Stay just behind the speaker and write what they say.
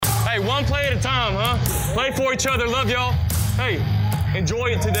one play at a time, huh? Play for each other. Love y'all. Hey, enjoy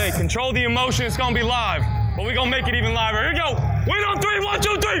it today. Control the emotion. It's going to be live, but we're going to make it even liver. Here we go. Win on three. 1,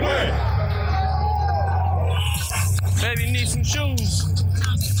 2, 3. Baby, need some shoes.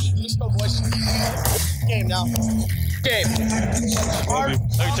 Let's go, boys. Game now. Game. Love you.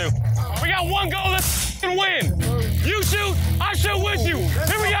 Love you too. We got one goal. Let's win. You shoot. I shoot with you.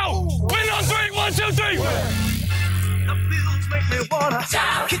 Here we go. Win on three. 1, 2, 3. Make me wanna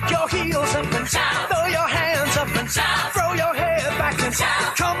shout. Kick your heels up and shout. Throw your hands up and shout. Throw your head back and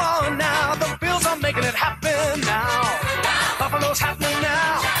shout. Come on now, the Bills are making it happen now. Buffalo's happening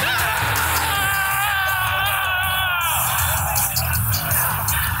now.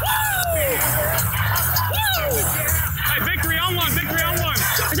 Hey, victory on one. Victory on one.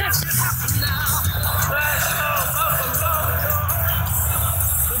 Let's go, Buffalo.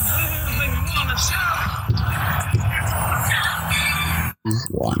 The Bills make me wanna shout.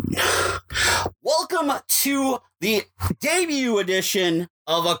 One. Welcome to the debut edition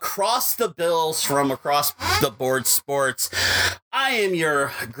of Across the Bills from Across the Board Sports. I am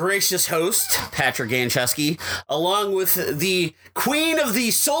your gracious host, Patrick Gancheski, along with the queen of the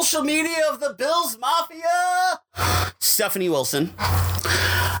social media of the Bills Mafia, Stephanie Wilson.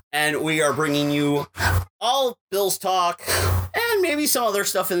 And we are bringing you all Bills talk and maybe some other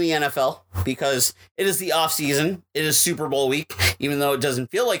stuff in the NFL because it is the off season. It is Super Bowl week, even though it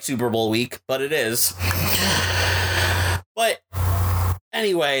doesn't feel like Super Bowl week, but it is. But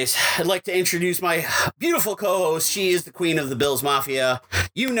anyways, I'd like to introduce my beautiful co-host. She is the queen of the Bills Mafia.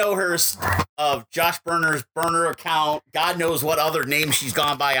 You know her of Josh Berner's burner account. God knows what other name she's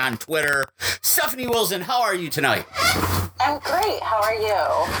gone by on Twitter. Stephanie Wilson, how are you tonight? I'm great. How are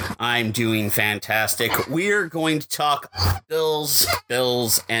you? I'm doing fantastic. We're going to talk Bills,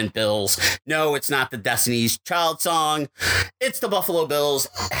 Bills, and Bills. No, it's not the Destiny's Child song. It's the Buffalo Bills.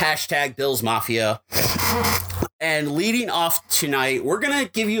 Hashtag Bills Mafia. And leading off tonight, we're going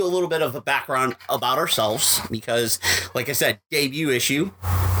to give you a little bit of a background about ourselves because, like I said, debut edition,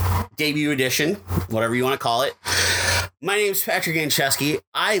 whatever you want to call it. My name is Patrick Gancheski.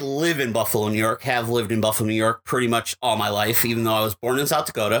 I live in Buffalo, New York, have lived in Buffalo, New York pretty much all my life, even though I was born in South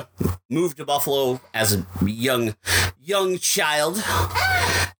Dakota. Moved to Buffalo as a young child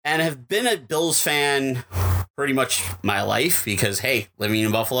and have been a Bills fan pretty much my life because, hey, living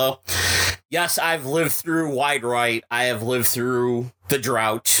in Buffalo. Yes, I've lived through Wide Right. I have lived through the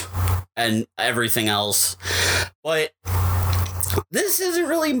drought and everything else. But this isn't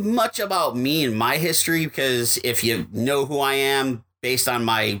really much about me and my history because if you know who I am based on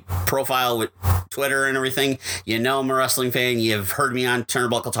my profile with Twitter and everything, you know I'm a wrestling fan. You've heard me on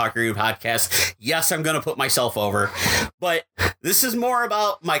Turnbuckle Talk Radio podcast. Yes, I'm going to put myself over. But this is more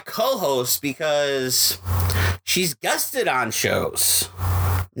about my co-host because she's guested on shows.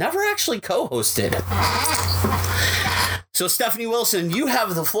 Never actually co-hosted. So, Stephanie Wilson, you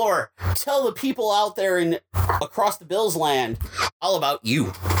have the floor. Tell the people out there in across the Bills land all about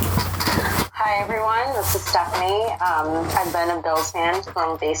you. Hi, everyone. This is Stephanie. I've been a Bills fan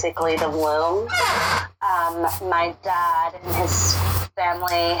from basically the womb. My dad and his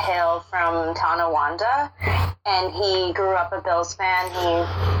family hail from Tonawanda, and he grew up a Bills fan.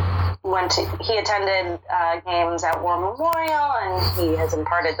 He attended games at War Memorial, and he has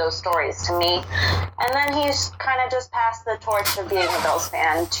imparted those stories to me. And then he's kind of just passed the torch of being a Bills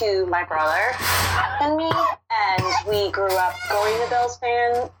fan to my brother and me. And we grew up going to Bills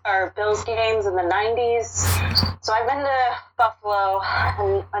games in the 90s. So I've been to Buffalo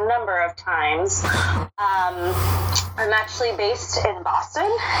a number of times. I'm actually based in Boston,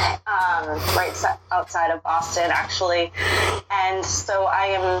 right outside of Boston, actually. And so I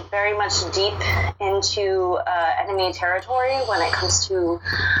am very much deep into enemy territory when it comes to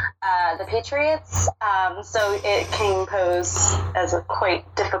the Patriots. So it can pose as a quite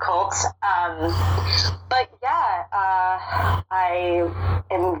difficult. But yeah, I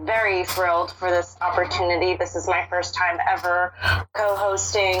am very thrilled for this opportunity. This is my first time ever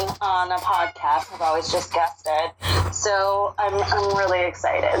co-hosting on a podcast. I've always just guested. So I'm really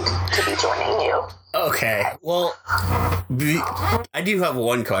excited to be joining you. Okay, well, I do have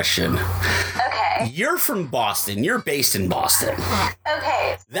one question. Okay. You're from Boston. You're based in Boston.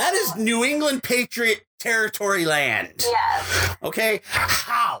 Okay. That is New England Patriot territory land. Yes. Okay,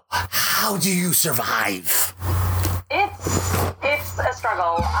 how do you survive? It's a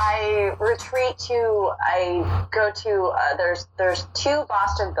struggle. I go to there's two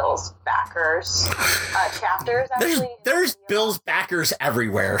Boston Bills backers chapters actually. There's Bills backers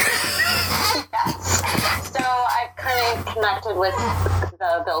everywhere. Yes. So I've kind of connected with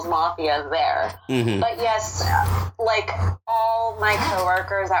the Bills Mafia there. Mm-hmm. But yes, like all my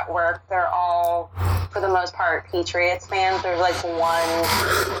coworkers at work, they're all, for the most part, Patriots fans. There's like one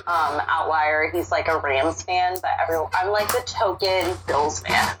outlier. He's like a Rams fan, but I'm like the token Bills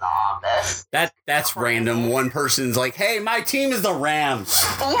fan in the office. That's random. One person's like, "Hey, my team is the Rams."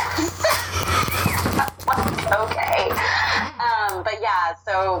 Yes. Okay. But yeah,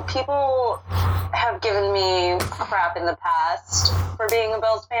 so people have given me crap in the past for being a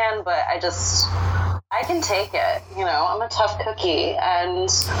Bills fan, but I can take it. You know, I'm a tough cookie. And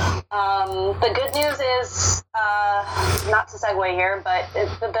the good news is, not to segue here, but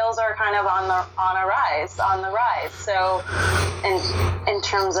the Bills are kind of on the rise. So, in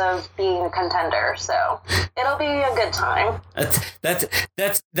terms of being a contender, so it'll be a good time. That's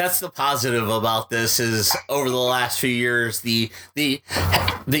the positive about this is over the last few years, the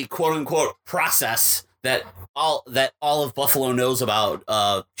quote unquote process that all of Buffalo knows about.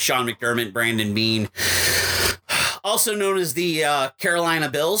 Sean McDermott, Brandon Beane, also known as the Carolina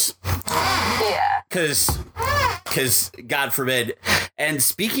Bills. Yeah. Because God forbid. And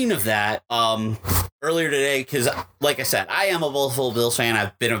speaking of that, earlier today, because like I said, I am a Buffalo Bills fan.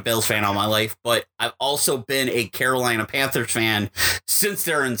 I've been a Bills fan all my life, but I've also been a Carolina Panthers fan since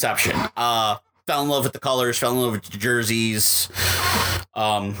their inception. Fell in love with the colors, fell in love with the jerseys.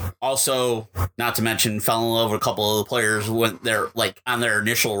 Also, not to mention, fell in love with a couple of the players when they're like on their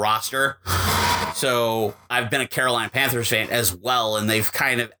initial roster. So I've been a Carolina Panthers fan as well, and they've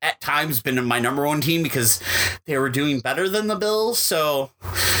kind of at times been my number one team because they were doing better than the Bills. So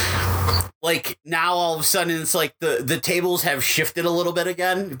like now all of a sudden it's like the tables have shifted a little bit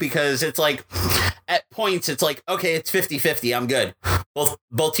again, because it's like at points it's like, okay, it's 50-50, I'm good.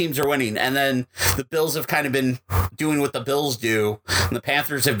 Both teams are winning. And then the Bills have kind of been doing what the Bills do, and the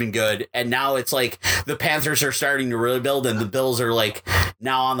Panthers have been good. And now it's like the Panthers are starting to really build, and the Bills are like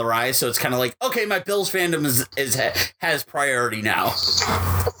now on the rise. So it's kind of like, okay, my Bills fandom has priority now.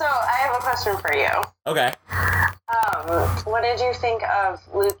 So I have a question for you. Okay. What did you think of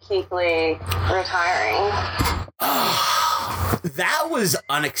Luke Kuechly retiring? That was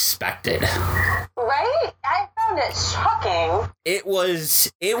unexpected. Right? I found it shocking. It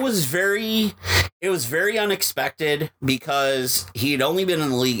was very unexpected because he had only been in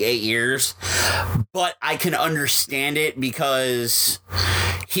the league 8 years, but I can understand it because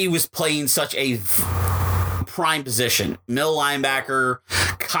he was playing such a prime position, middle linebacker,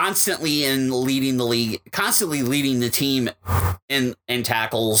 constantly leading the team in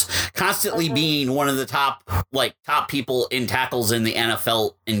tackles, constantly being one of the top people in tackles in the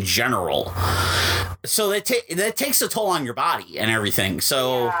NFL in general. So that takes a toll on your body and everything.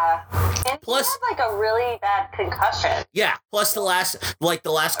 So yeah. And plus he had like a really bad concussion. Yeah. Plus the last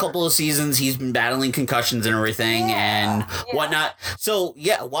couple of seasons he's been battling concussions and everything and whatnot. So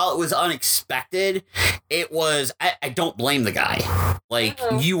yeah, while it was unexpected, it was I don't blame the guy. Like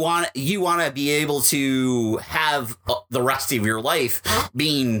you want to be able to have the rest of your life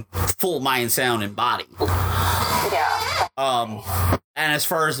being full mind, sound, and body. Yeah. And as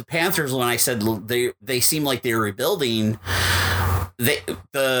far as the Panthers, when I said they seem like they're rebuilding,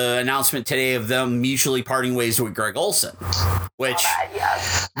 the announcement today of them mutually parting ways with Greg Olsen, which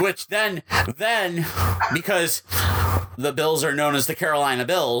then because the Bills are known as the Carolina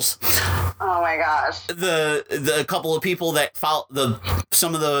Bills. Oh my gosh. The couple of people that follow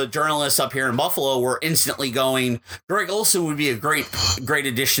some of the journalists up here in Buffalo were instantly going, Greg Olsen would be a great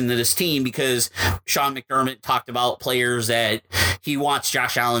addition to this team, because Sean McDermott talked about players that he wants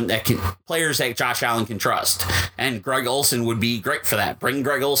players that Josh Allen can trust. And Greg Olsen would be great for that. Bring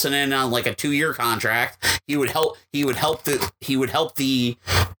Greg Olsen in on like a 2-year contract. He would help the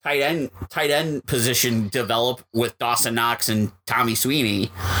tight end position develop with Dawson Knox and Tommy Sweeney.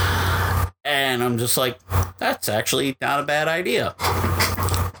 And I'm just like, that's actually not a bad idea.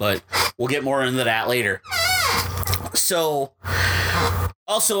 But we'll get more into that later. So,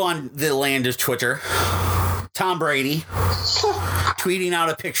 also on the land of Twitter, Tom Brady tweeting out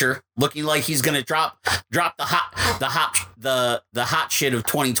a picture looking like he's gonna drop the hot shit of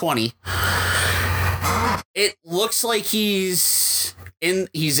 2020. It looks like he's in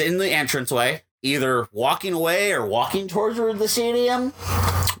the entranceway, either walking away or walking towards the stadium.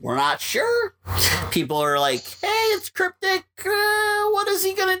 We're not sure. People are like, hey, it's cryptic. What is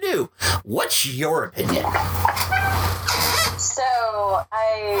he going to do? What's your opinion? So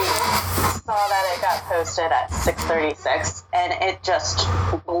I saw that it got posted at 6:36, and it just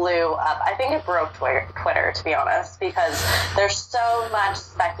blew up. I think it broke Twitter, to be honest, because there's so much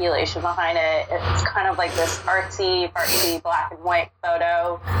speculation behind it. It's kind of like this artsy black and white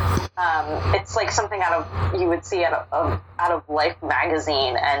photo. It's like something you would see out of Life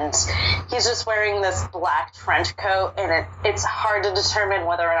magazine, and he's just wearing this black trench coat, and it's hard to determine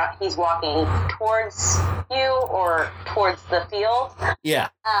whether or not he's walking towards you or towards the field. Yeah.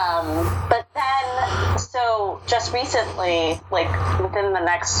 But then, so just recently, like within the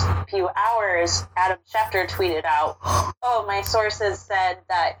next few hours, Adam Schefter tweeted out, "Oh, my sources said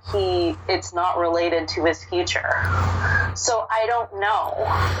that it's not related to his future." So I don't know.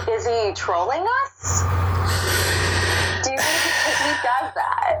 Is he trolling us? Do you think he does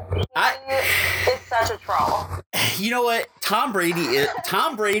that? He is such a troll. You know what? Tom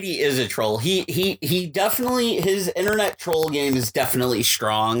Brady is a troll. He definitely, his internet troll game is definitely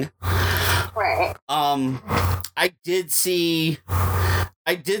strong. Right. I did see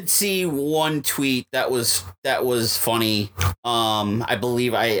one tweet that was funny. I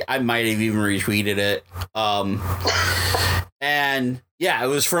believe I might have even retweeted it. And yeah, it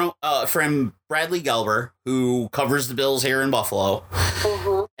was from Bradley Gelber, who covers the Bills here in Buffalo.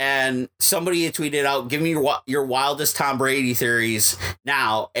 Mm-hmm. And somebody had tweeted out, "Give me your wildest Tom Brady theories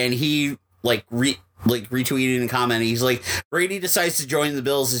now." And he retweeted and commented. He's like, "Brady decides to join the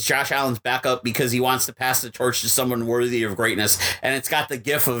Bills as Josh Allen's backup because he wants to pass the torch to someone worthy of greatness." And it's got the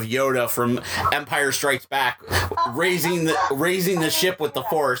gif of Yoda from Empire Strikes Back raising the ship with the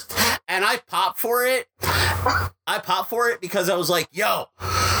Force. And I popped for it. Because I was like, yo,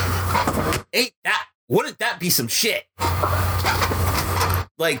 wouldn't that be some shit?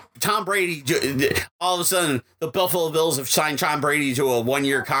 Like, Tom Brady, all of a sudden, the Buffalo Bills have signed Tom Brady to a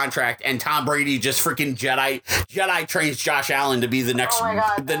 1-year contract, and Tom Brady just freaking Jedi trains Josh Allen to be the next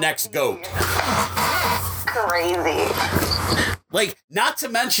next GOAT. Crazy. Like, not to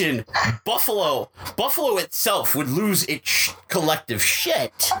mention, Buffalo itself would lose its collective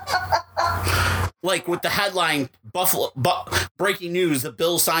shit. Like, with the headline, breaking news, the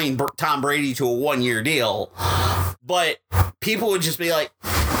Bills signed Tom Brady to a 1-year deal. But people would just be like,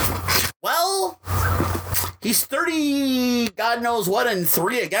 well, he's 30, God knows what, and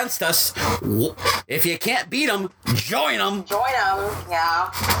 3 against us. If you can't beat him, join him.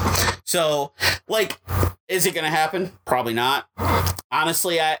 Yeah. So, like, is it going to happen? Probably not.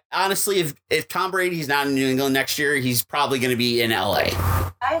 Honestly, if Tom Brady's not in New England next year, he's probably going to be in LA.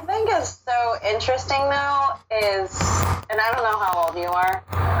 I think it's so interesting, though, and I don't know how old you are.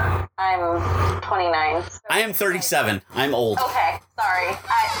 I'm 29. So I am 37. I'm old. Okay, sorry.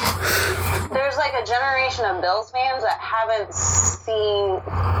 There's like a generation of Bills fans that haven't seen,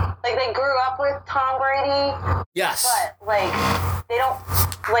 like, they grew up with Tom Brady. Yes. But, like, they don't,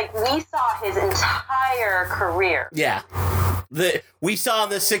 like, we saw his entire career. Yeah. We saw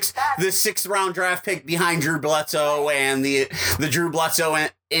the sixth round draft pick behind Drew Bledsoe and the Drew Bledsoe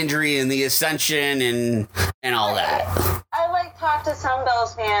injury and the ascension and all that. I talked to some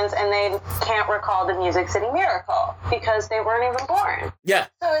Bills fans and they can't recall the Music City Miracle because they weren't even born. Yeah.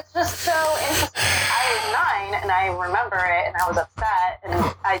 So it's just so interesting. I was 9 and I remember it and I was upset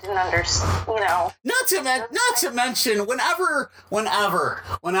and I didn't understand, Not to mention whenever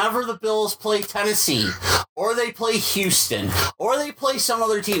the Bills play Tennessee or they play Houston or they play some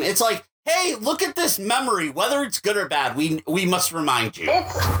other team, it's like, hey, look at this memory. Whether it's good or bad, we must remind you.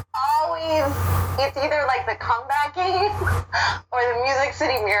 It's either like the comeback game or the Music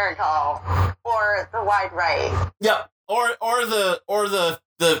City Miracle or the wide right. Yep. Or the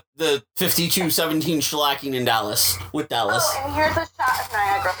 52-17 shellacking in Dallas with Dallas. Oh, and here's a shot of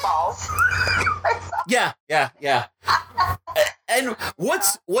Niagara Falls. Yeah. And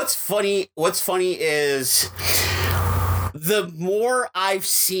what's funny is the more I've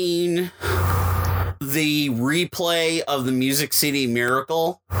seen the replay of the Music City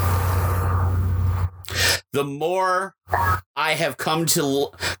Miracle, the more I have come to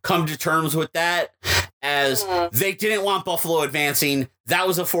terms with that as they didn't want Buffalo advancing. That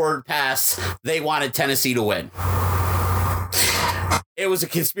was a forward pass. They wanted Tennessee to win. It was a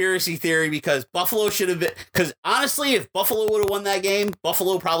conspiracy theory because Buffalo should have been. Because honestly, if Buffalo would have won that game,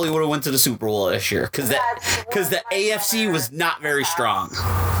 Buffalo probably would have went to the Super Bowl this year. Because the AFC was not very strong.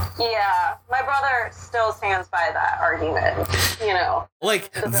 Yeah, my brother still stands by that argument.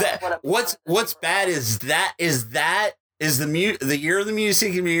 Like that. What's bad is the year of the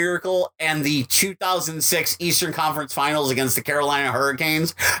Music Miracle and the 2006 Eastern Conference Finals against the Carolina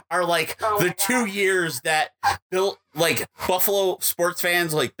Hurricanes are like the 2 years that Buffalo sports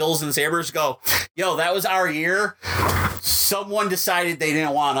fans like Bills and Sabres go, yo, that was our year. Someone decided they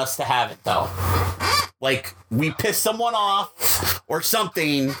didn't want us to have it though. Like, we pissed someone off or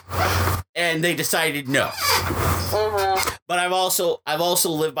something, and they decided no. Mm-hmm. But I've also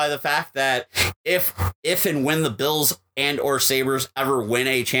lived by the fact that if and when the Bills and or Sabres ever win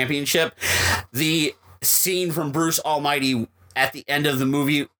a championship, the scene from Bruce Almighty at the end of the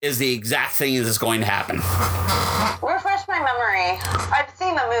movie is the exact thing that is going to happen. Refresh my memory. I've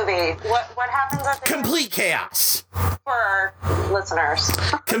seen the movie. What happens at the Complete chaos. for our listeners?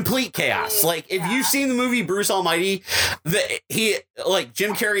 Complete chaos. Like, if you've seen the movie Bruce Almighty,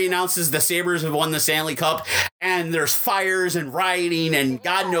 Jim Carrey announces the Sabres have won the Stanley Cup, and there's fires and rioting and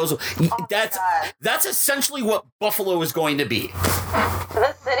God knows. That's essentially what Buffalo is going to be.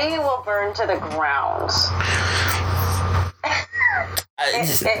 The city will burn to the ground.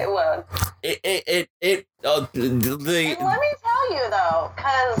 It would. And let me tell you though,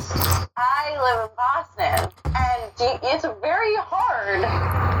 because I live in Boston, and it's very hard.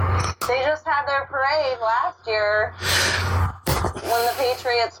 They just had their parade last year when the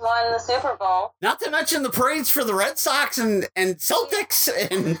Patriots won the Super Bowl. Not to mention the parades for the Red Sox and Celtics,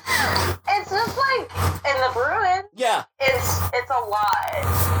 and it's just like in the Bruins. Yeah, it's a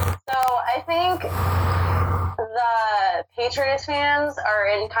lot. So I think the Patriots fans are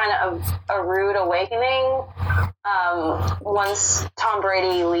in kind of a rude awakening once Tom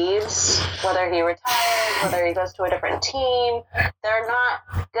Brady leaves, whether he retires, whether he goes to a different team. They're not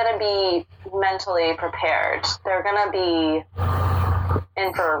going to be mentally prepared. They're going to be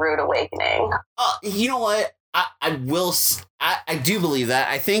in for a rude awakening. You know what? I do believe that.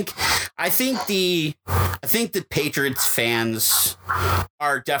 I think the Patriots fans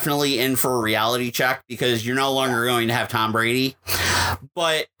are definitely in for a reality check because you're no longer going to have Tom Brady.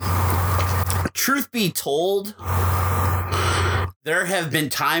 But truth be told, there have been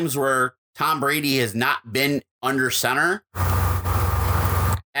times where Tom Brady has not been under center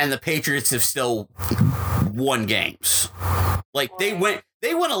and the Patriots have still won games. Like, they went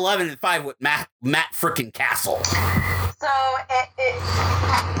 11-5 with Matt frickin' Castle. So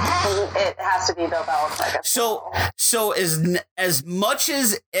it has to be Bill Belichick. So as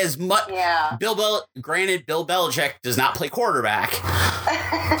much yeah. Bill Belichick does not play quarterback,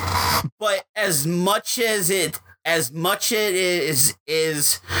 but as much it is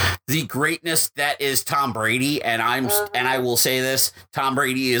the greatness that is Tom Brady, and I will say this: Tom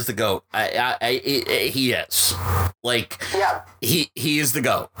Brady is the GOAT. He is. Like, yeah. He is the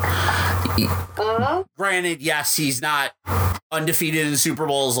GOAT. Granted, yes, he's not undefeated in Super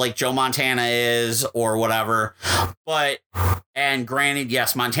Bowls like Joe Montana is or whatever, and granted,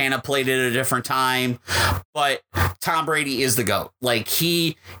 yes, Montana played at a different time, but Tom Brady is the GOAT. Like,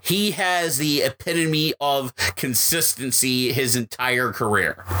 he has the epitome of consistency his entire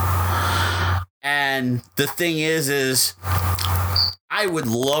career. And the thing is I would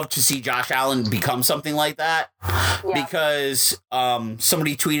love to see Josh Allen become something like that. Yeah. Because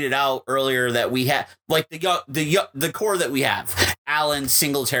somebody tweeted out earlier that we have, like, the core that we have: Allen,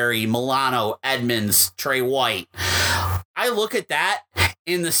 Singletary, Milano, Edmonds, Trey White. I look at that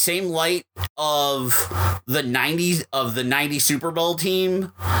in the same light of the 90 Super Bowl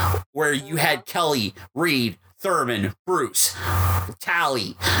team, where you had Kelly, Reed, Thurman, Bruce,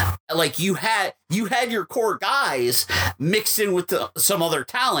 Talley. Like, you had your core guys mixed in with some other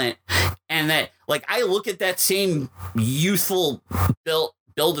talent, and that, like, I look at that same youthful build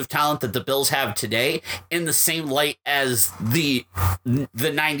of talent that the Bills have today in the same light as the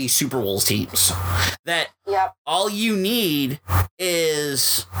 90 Super Bowls teams. That yep. All you need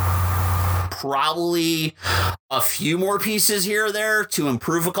is probably a few more pieces here or there to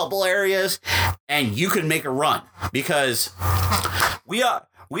improve a couple areas, and you can make a run. Because we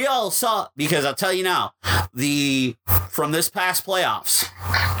all saw, because I'll tell you now, from this past playoffs,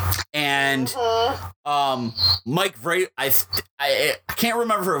 and Mike Vrabel, I can't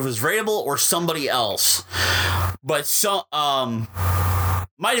remember if it was Vrabel or somebody else, but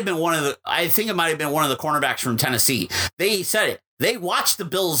might have been one of the cornerbacks from Tennessee. They said it. They watched the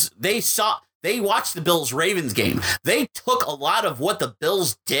Bills. They watched the Bills-Ravens game. They took a lot of what the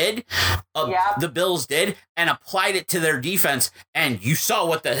Bills did, and applied it to their defense, and you saw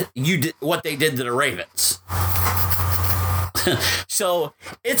what they did to the Ravens. So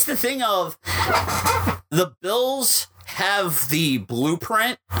it's the thing of the Bills have the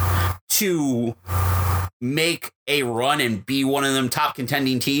blueprint to make a run and be one of them top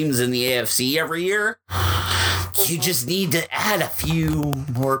contending teams in the AFC every year. You just need to add a few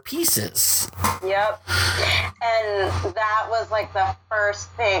more pieces. Yep. And that was like the first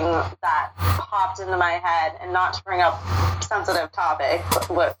thing that popped into my head, and not to bring up sensitive topic, but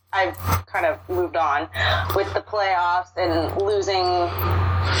what I've kind of moved on with the playoffs and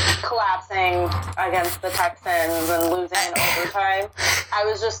collapsing against the Texans and losing in overtime. I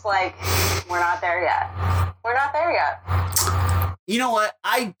was just like, we're not there yet. We're not there yet. You know what?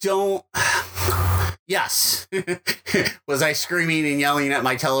 I don't. Yes. Was I screaming and yelling at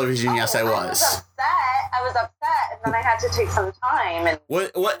my television? Yes, I was. I was upset, and then I had to take some time. And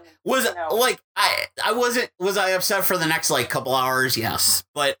what was it like? I wasn't. Was I upset for the next like couple hours? Yes,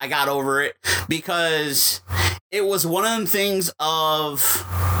 but I got over it because it was one of them things of.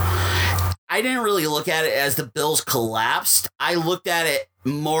 I didn't really look at it as the Bills collapsed. I looked at it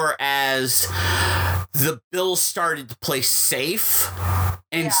more as the Bills started to play safe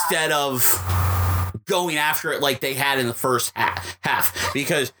instead of going after it like they had in the first half.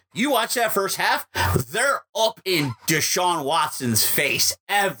 Because you watch that first half, they're up in Deshaun Watson's face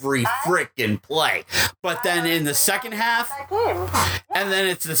every freaking play. But then in the second half, and then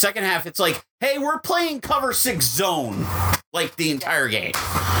it's the second half, it's like, hey, we're playing cover 6 zone like the entire game.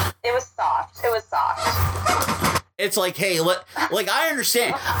 It was soft. It's like, hey, I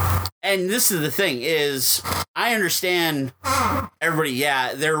understand. And this is the thing is, I understand everybody.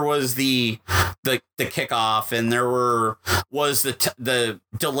 Yeah, there was the kickoff, and there was the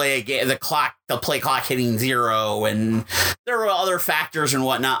delay game, the play clock hitting 0, and there were other factors and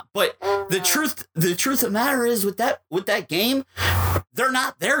whatnot. But the truth of the matter is, with that game, they're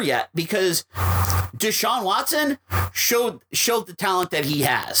not there yet because Deshaun Watson showed the talent that he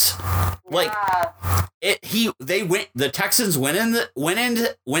has. Like the Texans went into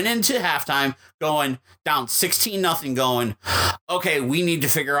halftime going down 16-0, going, okay, we need to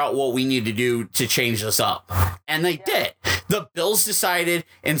figure out what we need to do to change this up. And they did. The Bills decided,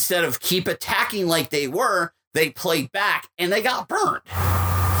 instead of keep attacking like they were, they played back and they got burned.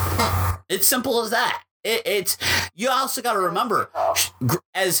 It's simple as that. It's you also got to remember,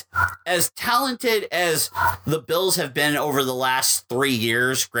 as talented as the Bills have been over the last 3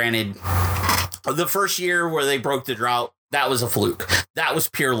 years, granted, the first year where they broke the drought, that was a fluke. That was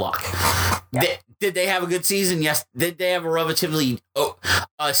pure luck. Yeah. Did they have a good season? Yes. Did they have a relatively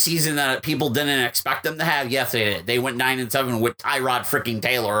a season that people didn't expect them to have? Yes, they did. They went 9-7 with Tyrod freaking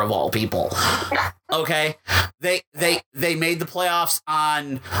Taylor of all people. Okay, they made the playoffs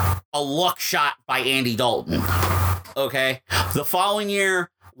on a luck shot by Andy Dalton. Okay, the following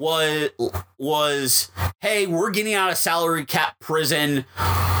year was hey, we're getting out of salary cap prison.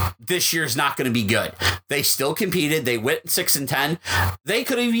 This year's not going to be good. They still competed. They went 6-10. They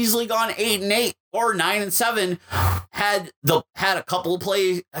could have easily gone 8-8 or 9-7 had a couple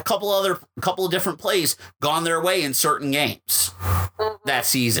of different plays gone their way in certain games that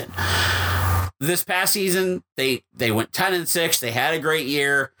season. This past season, they went 10-6. They had a great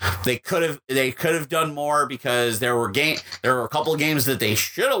year. They could have done more because there were a couple of games that they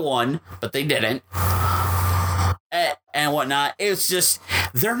should have won, but they didn't. And whatnot. It's just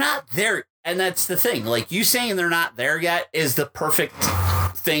they're not there, and that's the thing. Like, you saying they're not there yet is the perfect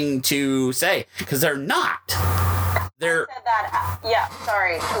thing to say, because they're not. I said that. Yeah,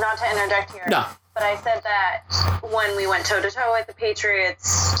 sorry, not to interject here. No. But I said that when we went toe-to-toe with the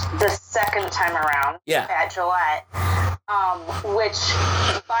Patriots the second time around at Gillette, which,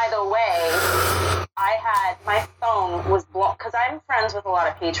 by the way, my phone was blown, because I'm friends with a lot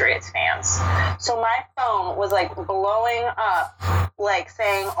of Patriots fans. So my phone was, like, blowing up, like,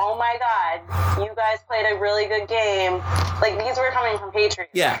 saying, oh, my God, you guys played a really good game. Like, these were coming from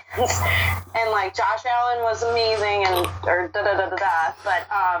Patriots. Yeah. And, like, Josh Allen was amazing, or da-da-da-da-da. But,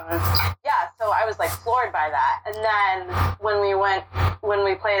 yeah, so I was, like, floored by that. And then when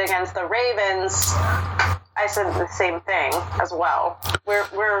we played against the Ravens, I said the same thing as well. We're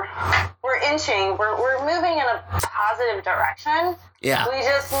inching. We're moving in a positive direction. Yeah. We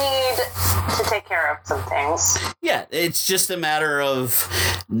just need to take care of some things. Yeah, it's just a matter of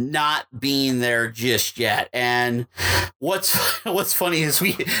not being there just yet. And what's funny is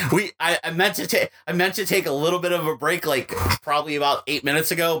I meant to take a little bit of a break, like probably about 8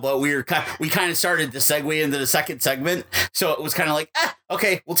 minutes ago, but we kind of started to segue into the second segment, so it was kind of like,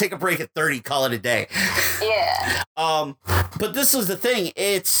 okay, we'll take a break at 30, call it a day. Yeah. But this is the thing.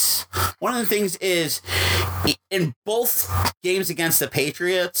 It's one of the things is in both games against the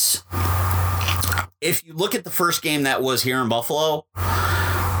Patriots, if you look at the first game that was here in Buffalo,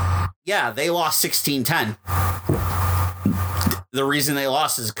 yeah, they lost 16-10. The reason they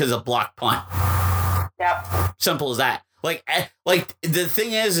lost is because of blocked punt. Yep. Simple as that. Like the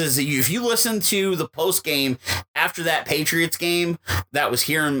thing is if you listen to the post game after that Patriots game that was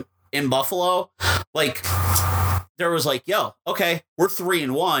here in Buffalo, like there was like, yo, okay, we're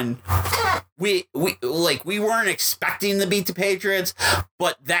 3-1. We weren't expecting to beat the Patriots,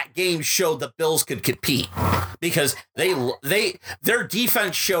 but that game showed the Bills could compete because their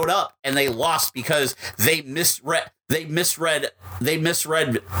defense showed up and they lost because they misread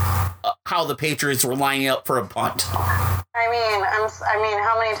how the Patriots were lining up for a punt. I mean,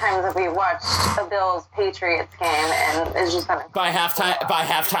 how many times have we watched a Bills Patriots game and it's just been by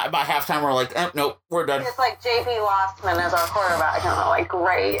halftime we're like, nope, we're done. It's like JP Lossman as our quarterback, and I'm like,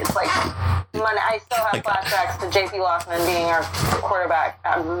 great. It's like I still have flashbacks to JP Lossman being our quarterback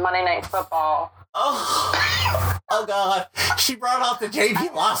at Monday Night Football. Oh God! She brought out the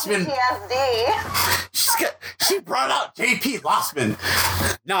JP Lossman. PTSD. She brought out JP Lossman.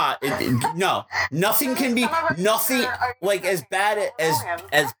 No, nothing can be nothing like as bad as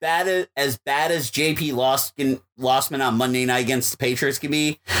JP Lossman on Monday night against the Patriots can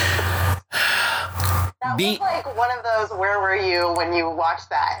be. That was like one of those, where were you when you watched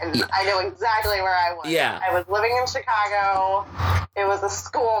that? And I know exactly where I was. Yeah. I was living in Chicago. It was a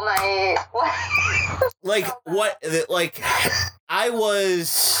school night. I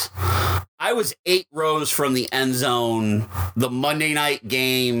was 8 rows from the end zone the Monday night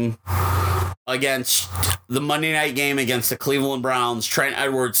game against the Cleveland Browns, Trent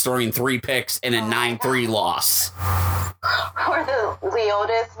Edwards throwing 3 picks and a 9-3 loss. Or the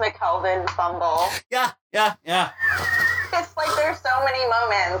Leotis McKelvin fumble. Yeah. It's like there's so many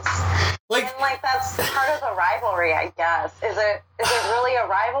moments. And that's part of the rivalry, I guess. Is it really a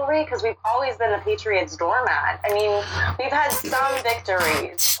rivalry? Because we've always been the Patriots doormat. I mean, we've had some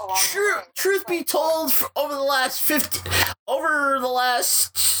victories. Truth be told, over the last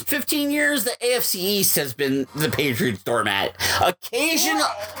 15 years, the AFC East has been the Patriots doormat. Occasionally,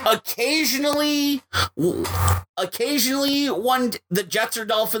 the Jets or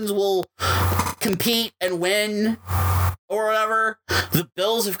Dolphins will compete and win or whatever. The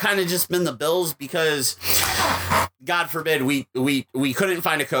Bills have kind of just been the Bills because, God forbid, we couldn't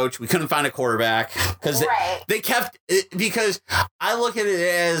find a coach, we couldn't find a quarterback because they kept it, because I look at it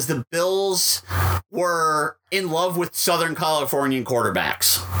as the Bills were in love with Southern Californian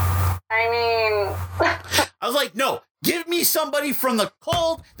quarterbacks. I mean, I was like, no, give me somebody from the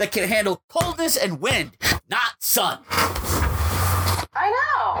cold that can handle coldness and wind, not sun. I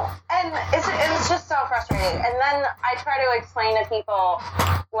know, and it's just so frustrating. And then I try to explain to people,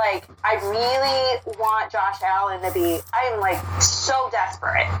 like, I really want Josh Allen to be, I am like so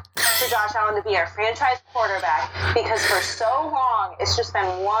desperate for Josh Allen to be our franchise quarterback, because for so long it's just been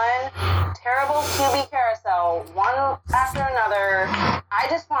one terrible QB carousel, one after another. I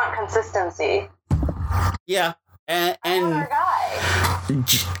just want consistency. Yeah. And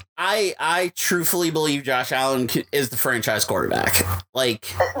I truthfully believe Josh Allen is the franchise quarterback.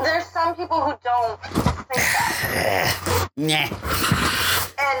 Like, there's some people who don't think that. Nah.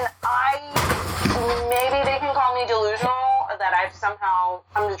 And maybe they can call me delusional, that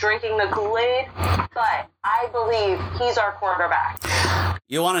I'm drinking the Kool-Aid, but I believe he's our quarterback.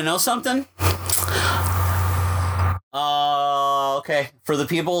 You want to know something? Okay. For the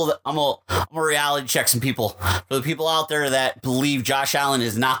people that I'm a reality check some people. For the people out there that believe Josh Allen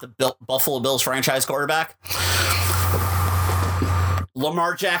is not the Buffalo Bills franchise quarterback,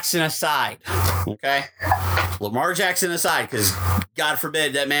 Lamar Jackson aside, okay? Lamar Jackson aside, because God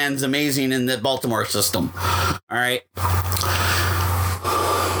forbid that man's amazing in the Baltimore system. All right.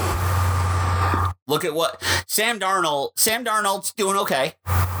 Look at what Sam Darnold's doing okay.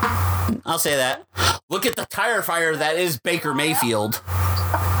 I'll say that. Look at the tire fire that is Baker Mayfield.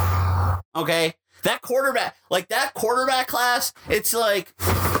 Okay? That quarterback class, it's like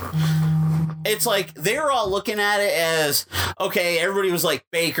they were all looking at it as, okay, everybody was like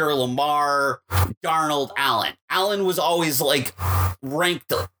Baker, Lamar, Darnold, Allen. Allen was always like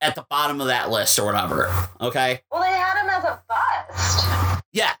ranked at the bottom of that list or whatever. Okay? Well, they had him as a bust.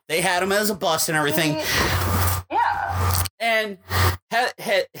 Yeah, they had him as a bust and everything. Yeah. And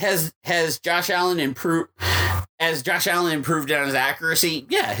has Josh Allen improved? As Josh Allen improved on his accuracy,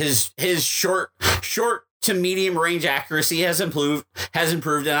 yeah, his short to medium range accuracy has improved,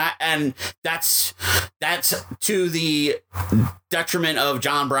 and that's to the detriment of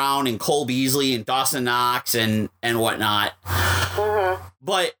John Brown and Cole Beasley and Dawson Knox and whatnot. Mm-hmm.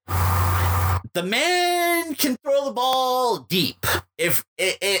 But the man can throw the ball deep. If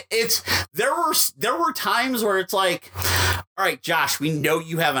there were times where it's like, all right, Josh, we know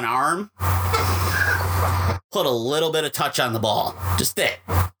you have an arm, put a little bit of touch on the ball. Just it.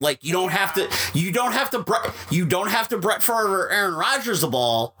 Like you don't have to Brett Favre or Aaron Rodgers the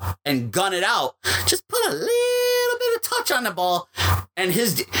ball and gun it out. Just put a little bit of touch on the ball, and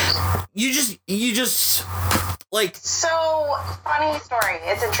you just like. So, funny story.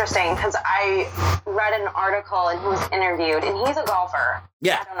 It's interesting because I read an article and he was interviewed, and he's a golfer.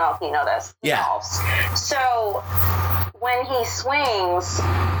 Yeah. I don't know if you know this. He golfs. So, when he swings,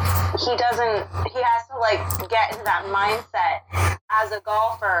 he has to like get into that mindset as a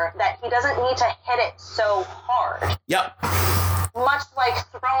golfer that he doesn't need to hit it so hard. Yep. Much like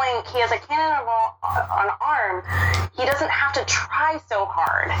throwing, he has a cannonball on an arm. He doesn't have to try so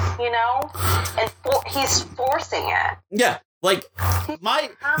hard, you know, and he's forcing it. Yeah, like the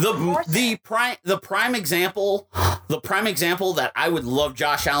prime example that I would love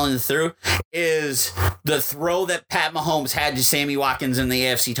Josh Allen to throw is the throw that Pat Mahomes had to Sammy Watkins in the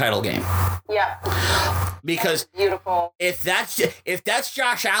AFC title game. Yeah. Because beautiful. If that's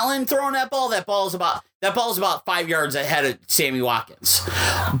Josh Allen throwing that ball is about 5 yards ahead of Sammy Watkins.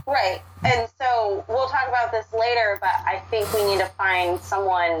 Right. And so we'll talk about this later, but I think we need to find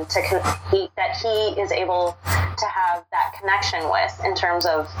someone that he is able to have that connection with in terms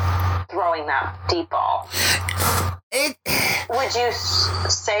of throwing that deep ball. Would you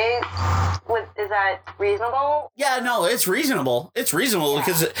say, is that reasonable? Yeah, no, it's reasonable. It's reasonable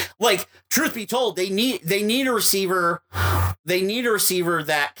because, like, truth be told, they need a receiver. They need a receiver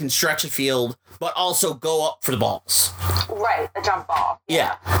that can stretch a field, but also go up for the balls. Right, a jump ball.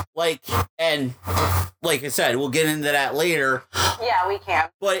 Yeah, like I said, we'll get into that later. Yeah, we can.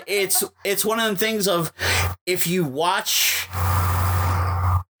 But it's one of the things of if you watch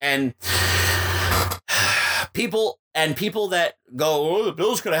and people that go, oh, the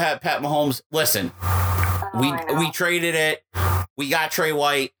Bills could have had Pat Mahomes. Listen, we traded it. We got Trey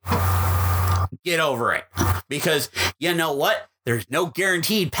White. Get over it. Because you know what? There's no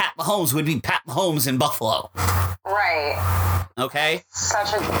guaranteed Pat Mahomes would be Pat Mahomes in Buffalo. Right. Okay?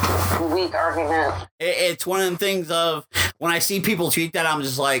 Such a weak argument. It's one of the things of when I see people tweet that, I'm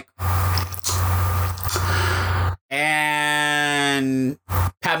just like, and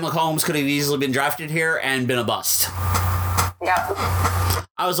Pat Mahomes could have easily been drafted here and been a bust. Yep.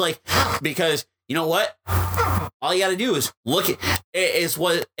 I was like, because you know what? All you got to do is look at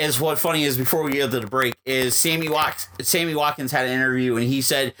what funny is before we get to the break is Sammy Watkins had an interview and he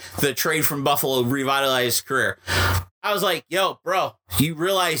said the trade from Buffalo revitalized his career. I was like, yo, bro, you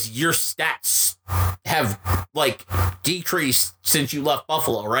realize your stats have like decreased since you left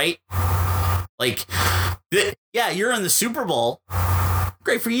Buffalo, right? Like, yeah, you're in the Super Bowl.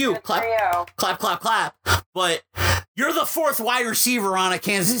 Great for you. Clap, clap, clap, clap. But you're the fourth wide receiver on a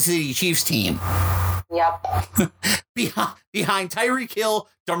Kansas City Chiefs team. Yep. Behind Tyreek Hill,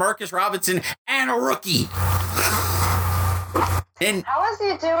 Demarcus Robinson, and a rookie. And how is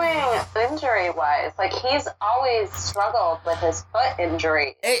he doing injury-wise? Like, he's always struggled with his foot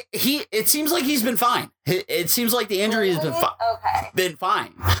injury. It seems like he's been fine. It seems like the injury has been fine. Okay. Been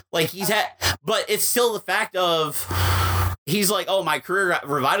fine. Like, he's had... But it's still the fact of... He's like, oh, my career got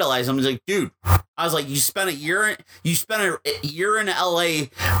revitalized. I'm like, dude... I was like, you spent a year in LA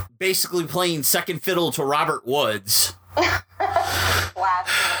basically playing second fiddle to Robert Woods. Blast in the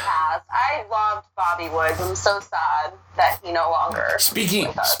past. I loved Bobby Woods. I'm so sad that he no longer.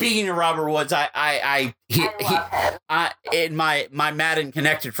 Speaking of Robert Woods, I love him. In my Madden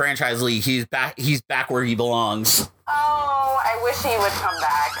Connected franchise league, he's back where he belongs. Oh, I wish he would come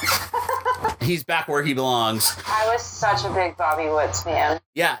back. He's back where he belongs. I was such a big Bobby Woods fan.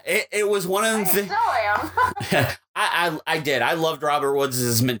 Yeah, it was one of the things. I still am. I did. I loved Robert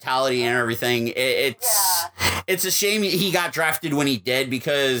Woods' mentality and everything. It's a shame he got drafted when he did,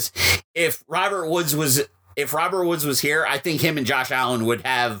 because if Robert Woods was here, I think him and Josh Allen would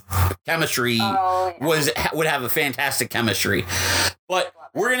have chemistry. Would have a fantastic chemistry. But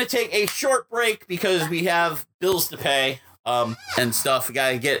we're gonna take a short break because we have bills to pay. And stuff. We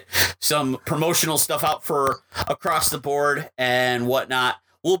gotta get some promotional stuff out for Across the Board and whatnot.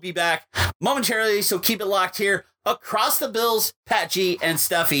 We'll be back momentarily, so keep it locked here. Across the Bills, Pat G and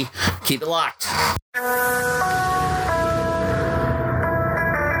Steffi. Keep it locked.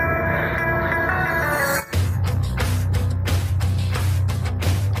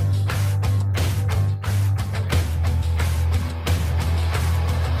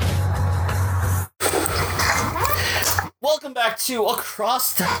 Welcome back to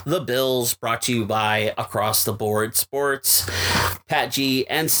Across the Bills, brought to you by Across the Board Sports. Pat G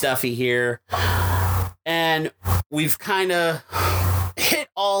and Steffi here. And we've kind of hit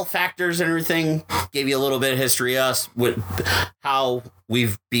all factors and everything. Gave you a little bit of history, us, with how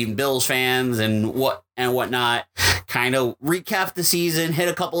we've been Bills fans and whatnot. Kind of recap the season, hit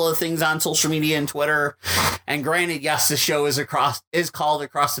a couple of things on social media and Twitter. And granted, yes, the show is called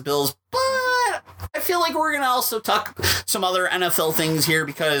Across the Bills, but I feel like we're going to also talk some other NFL things here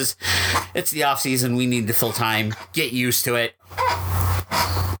because it's the off season. We need to fill time, get used to it,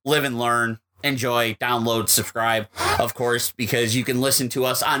 live and learn. Enjoy, download, subscribe, of course, because you can listen to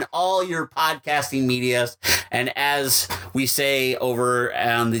us on all your podcasting medias. And as we say over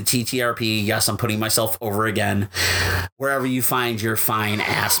on the TTRP, yes, I'm putting myself over again, wherever you find your fine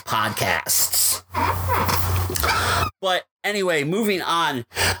ass podcasts. But anyway, moving on.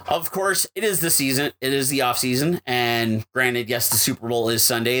 Of course, it is the season. It is the off season. And granted, yes, the Super Bowl is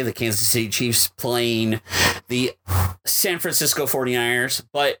Sunday. The Kansas City Chiefs playing the San Francisco 49ers.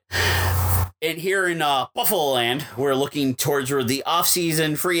 But here in Buffalo land, we're looking towards the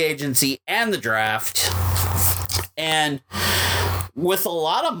offseason, free agency, and the draft. And with a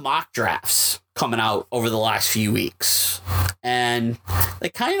lot of mock drafts coming out over the last few weeks. And they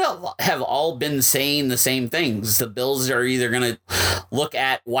kind of have all been saying the same things. The Bills are either going to look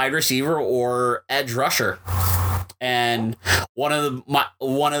at wide receiver or edge rusher. And one of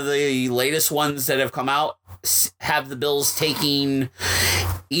the latest ones that have come out have the Bills taking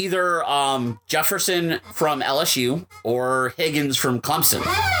either Jefferson from LSU or Higgins from Clemson.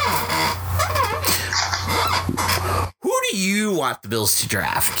 Who do you want the Bills to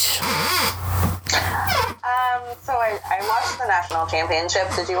draft? So I watched the national championship.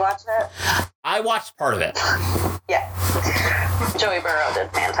 Did you watch it? I watched part of it. Yeah. Joey Burrow did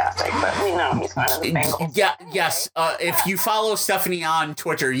fantastic, but we know he's going to the Bengals. Yeah, yes. If you follow Stephanie on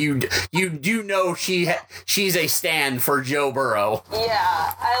Twitter, you do know she's a stand for Joe Burrow.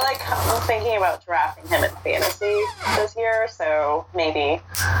 Yeah, I'm thinking about drafting him in fantasy this year, so maybe.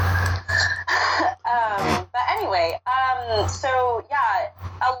 But anyway, so yeah,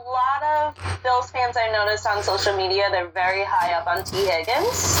 a lot of Bills fans I noticed on social media, they're very high up on T.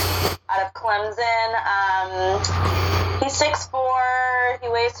 Higgins out of Clemson. He's 6'4", he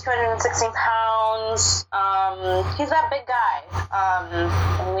weighs 216 pounds. He's that big guy.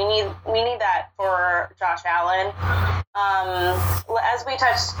 And we need that for Josh Allen. As we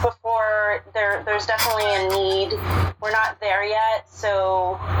touched before, there's definitely a need. We're not there yet,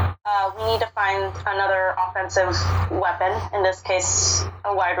 so we need to find another offensive weapon, in this case,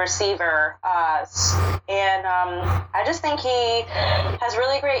 a wide receiver. And I just think he has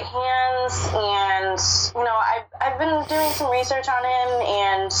really great hands, and, I've been doing some research on him,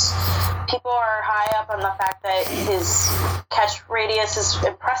 and people are high up on the fact that his catch radius is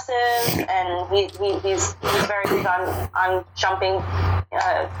impressive, and he's very good on jumping,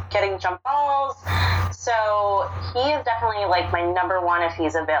 getting jump balls. So he is definitely my number one if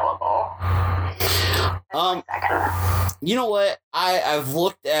he's available. You know what? I've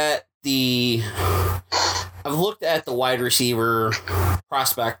looked at the wide receiver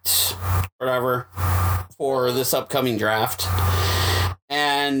prospect, whatever, for this upcoming draft.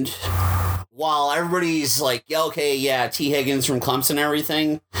 And while everybody's like, yeah, okay, yeah, T. Higgins from Clemson and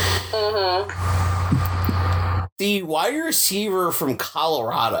everything, the wide receiver from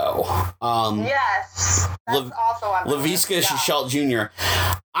Colorado, yes, that's also on Laviska Shenault Jr.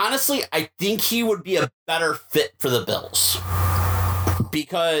 Honestly, I think he would be a better fit for the Bills.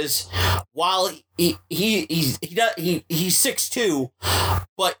 Because while he's 6'2",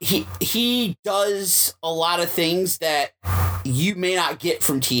 but he does a lot of things that you may not get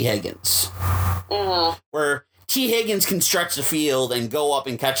from T. Higgins. Where T. Higgins can stretch the field and go up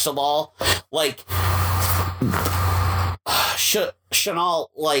and catch the ball. Shenault,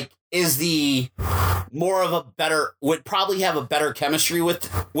 is the more of a better, would probably have a better chemistry with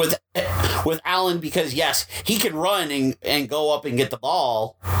Allen, because yes, he can run and go up and get the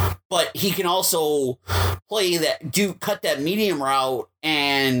ball, but he can also cut that medium route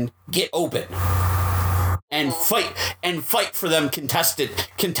and get open and fight for them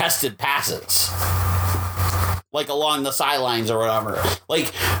contested passes. Along the sidelines or whatever.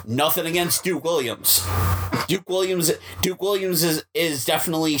 Nothing against Duke Williams. Duke Williams is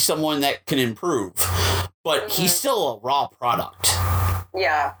definitely someone that can improve, but he's still a raw product.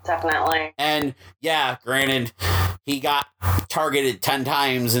 Yeah, definitely. And yeah, granted, he got targeted 10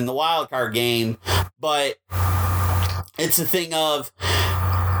 times in the wild card game, but it's a thing of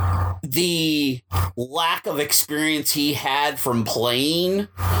the lack of experience he had from playing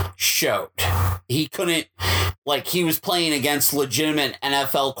showed. He couldn't, he was playing against legitimate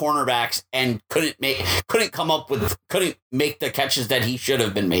NFL cornerbacks and couldn't make the catches that he should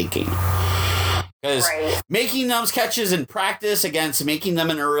have been making. Because making those catches in practice against making them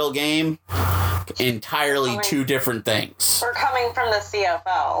in a real game, entirely two different things. We're coming from the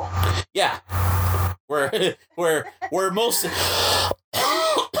CFL. Yeah. Where most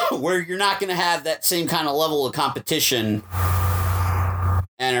where you're not going to have that same kind of level of competition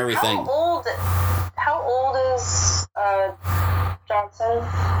and everything. How old is Johnson?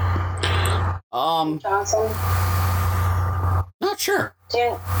 Johnson? Not sure.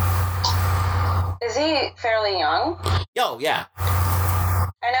 Is he fairly young? Oh, yeah.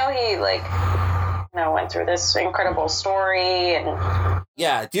 I know he went through this incredible story and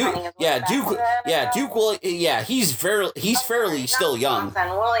he's fairly still young.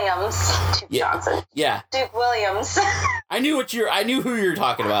 Johnson Williams. Duke Johnson. Yeah. Duke Williams. I knew who you're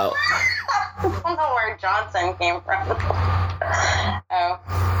talking about. I don't know where Johnson came from. Oh.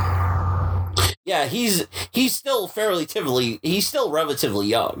 Yeah, he's still relatively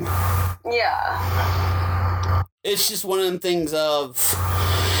young. Yeah. It's just one of them things of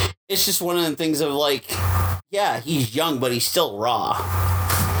like, yeah, he's young, but he's still raw.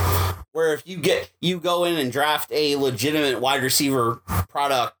 Where if you go in and draft a legitimate wide receiver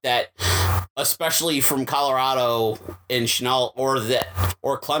product that, especially from Colorado and Chenault or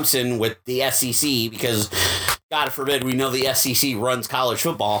Clemson with the SEC, because God forbid we know the SEC runs college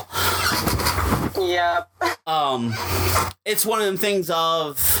football. Yep. It's one of them things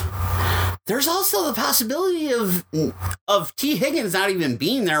of. There's also the possibility of T. Higgins not even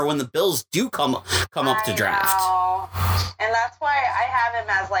being there when the Bills do come up to draft. Know. And that's why I have him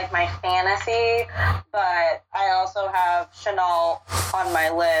as my fantasy, but I also have Chenault on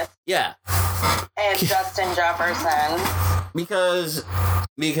my list. Yeah. And Justin Jefferson. Because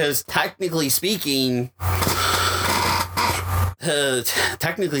technically speaking,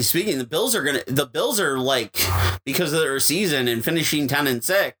 the Bills are because of their season and finishing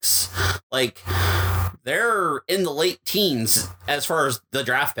 10-6, they're in the late teens as far as the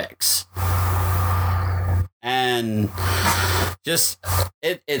draft picks. And just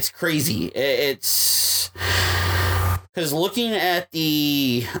it's crazy. It's because looking at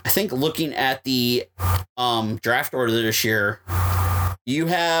the draft order this year, you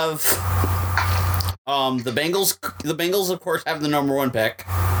have the Bengals of course have the number 1 pick.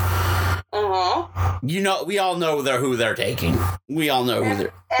 Mm-hmm. We all know who they're taking. We all know who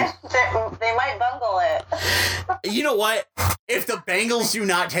they're. They might bungle it. You know what? If the Bengals do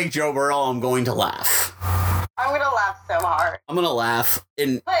not take Joe Burrow, I'm going to laugh. I'm going to laugh so hard. I'm going to laugh.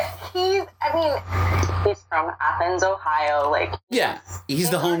 But he's from Athens, Ohio. He's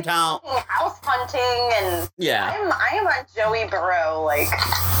the hometown. House hunting and yeah. I am a Joey Burrow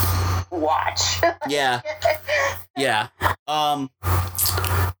watch. Yeah. Yeah.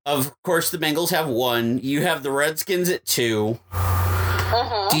 Of course, the Bengals have 1. You have the Redskins at 2.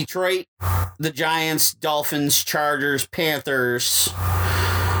 Mm-hmm. Detroit, the Giants, Dolphins, Chargers, Panthers,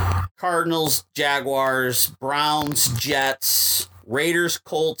 Cardinals, Jaguars, Browns, Jets, Raiders,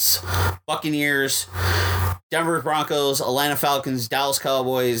 Colts, Buccaneers, Denver Broncos, Atlanta Falcons, Dallas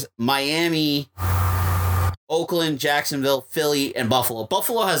Cowboys, Miami, Oakland, Jacksonville, Philly, and Buffalo.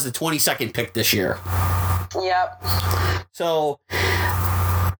 Buffalo has the 22nd pick this year. Yep. So,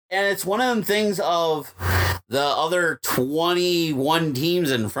 and it's one of them things of the other 21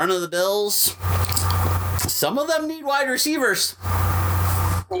 teams in front of the Bills. Some of them need wide receivers.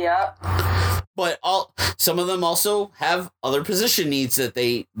 Yep. But some of them also have other position needs that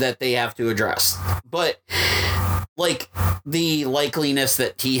they have to address. But the likeliness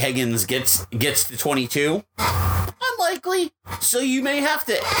that T. Higgins gets to 22, unlikely. So you may have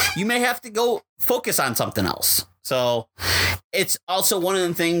to go focus on something else. So it's also one of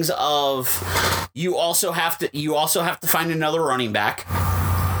the things of you also have to find another running back,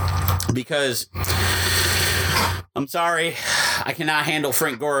 because I'm sorry, I cannot handle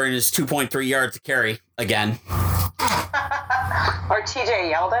Frank Gore and his 2.3 yards to carry again. Or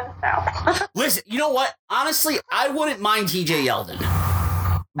TJ Yeldon? No. Listen, you know what? Honestly, I wouldn't mind TJ Yeldon.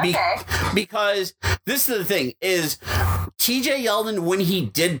 Because this is the thing, is TJ Yeldon, when he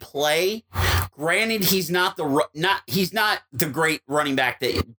did play, granted he's not the great running back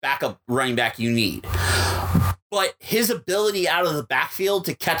backup running back you need. But his ability out of the backfield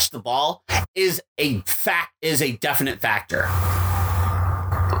to catch the ball is a definite factor.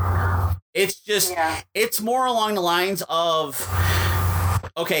 It's just, It's more along the lines of,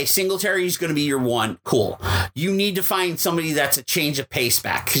 okay, Singletary's going to be your 1. Cool. You need to find somebody that's a change of pace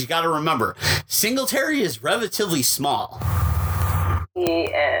back, because you got to remember, Singletary is relatively small. He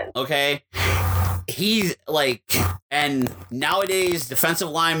is. Okay? He's and nowadays, defensive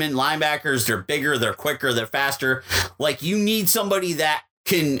linebackers, they're bigger, they're quicker, they're faster. You need somebody that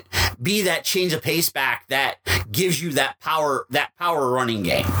can be that change of pace back that gives you that power running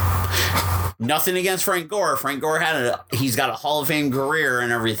game. nothing against Frank Gore. Frank Gore he's got a Hall of Fame career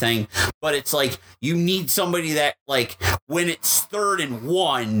and everything, but it's like you need somebody that, like, when it's 3rd and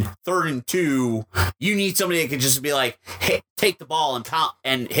 1, 3rd and 2, you need somebody that can just be like, hey, take the ball and count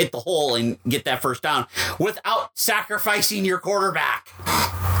and hit the hole and get that first down without sacrificing your quarterback.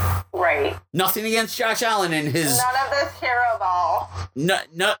 Right. Nothing against Josh Allen and his... None of this hero ball.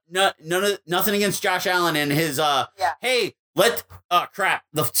 Nothing against Josh Allen and his, hey, crap,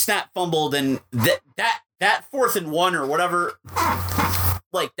 the snap fumbled and that 4th and 1 or whatever,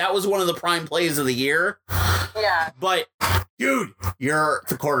 like, that was one of the prime plays of the year. Yeah. But, dude, you're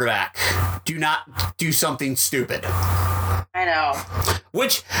the quarterback. Do not do something stupid. I know.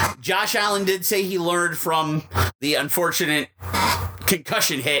 Which Josh Allen did say he learned from the unfortunate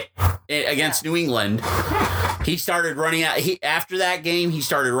concussion hit against New England. He started running out. After that game, he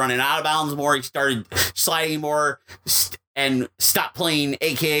started running out of bounds more. He started sliding more and stopped playing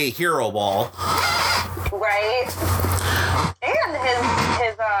AKA hero ball. Right. And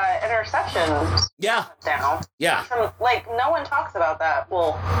his interceptions. Yeah. Down. Yeah. Like, no one talks about that.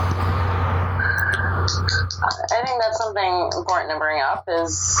 Well, I think that's something important to bring up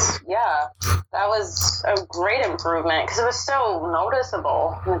is, that was a great improvement because it was so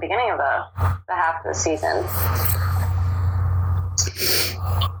noticeable in the beginning of the half of the season.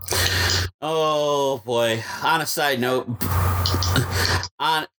 Oh boy! On a side note,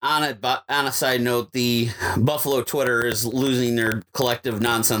 the Buffalo Twitter is losing their collective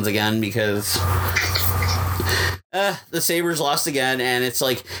nonsense again because the Sabres lost again, and it's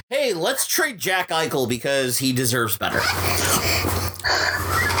like, hey, let's trade Jack Eichel because he deserves better.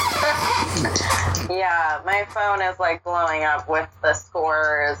 Yeah, my phone is like blowing up with the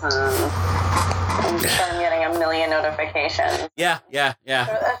scores and I'm getting a million notifications. Yeah. Sure,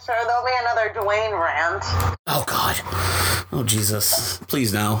 there'll be another Dwayne rant. Oh God. Oh Jesus.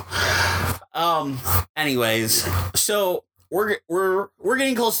 Please no. Anyways, so we're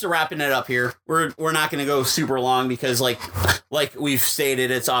getting close to wrapping it up here. We're not going to go super long because like we've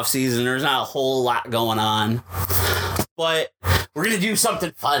stated, it's off season. There's not a whole lot going on, but we're going to do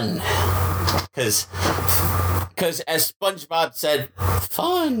something fun because as SpongeBob said,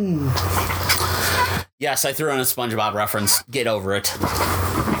 fun. Yes, I threw in a SpongeBob reference. Get over it.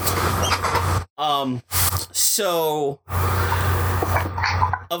 So,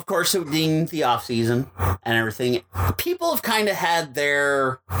 of course, it being the off season and everything, people have kind of had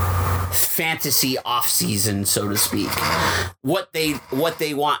their fantasy off season, so to speak. What they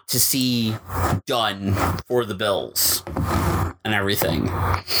want to see done for the Bills and everything.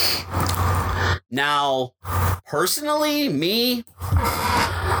 Now, personally, me,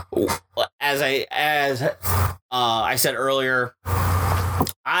 as I said earlier,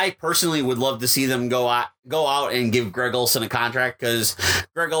 I personally would love to see them go out and give Greg Olsen a contract because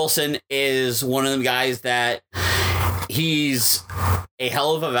Greg Olsen is one of the guys that he's a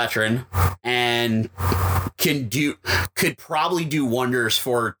hell of a veteran and could probably do wonders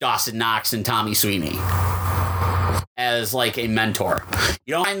for Dawson Knox and Tommy Sweeney as like a mentor.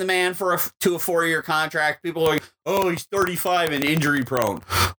 You don't sign the man to a 4-year contract. People are like, oh, he's 35 and injury prone.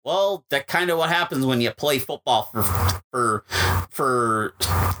 Well, that's kind of what happens when you play football for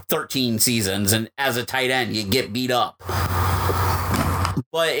 13 seasons, and as a tight end, you get beat up.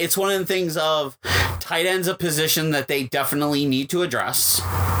 But it's one of the things of tight end's a position that they definitely need to address.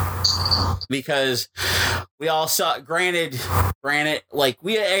 Because we all saw, granted, like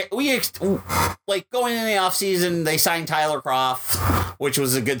we like going in the offseason, they signed Tyler Kroft, which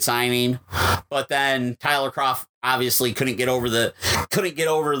was a good signing, but then Tyler Kroft obviously couldn't get over the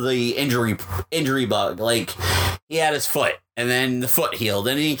injury bug. Like, he had his foot, and then the foot healed,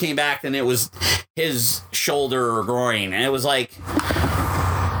 and then he came back, and it was his shoulder or groin, and it was like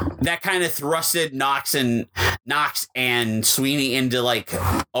that kind of thrusted Knox and Sweeney into like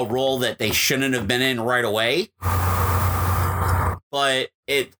a role that they shouldn't have been in right away. But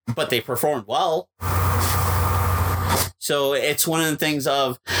they performed well. So it's one of the things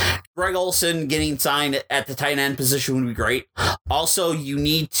of Greg Olsen getting signed at the tight end position would be great. Also, you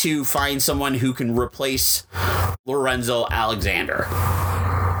need to find someone who can replace Lorenzo Alexander.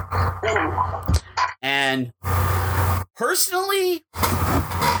 And personally,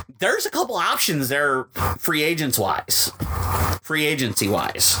 there's a couple options there free agency wise.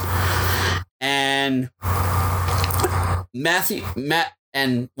 And Matt,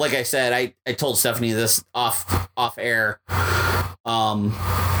 and like I said, I told Stephanie this off air.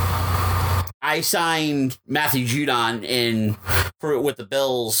 I signed Matthew Judon with the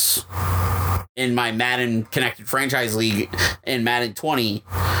Bills in my Madden Connected Franchise League in Madden 20.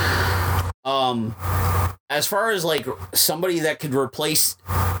 as far as like somebody that could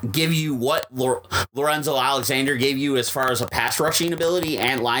give you what Lorenzo Alexander gave you as far as a pass rushing ability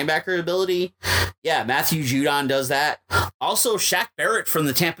and linebacker ability, yeah, Matthew Judon does that. Also, Shaq Barrett from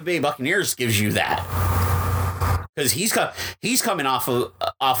the Tampa Bay Buccaneers gives you that. Because he's coming off of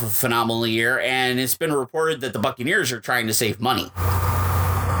a phenomenal year, and it's been reported that the Buccaneers are trying to save money.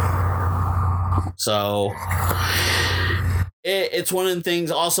 So it's one of the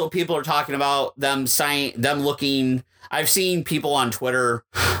things. Also, people are talking about them looking. I've seen people on Twitter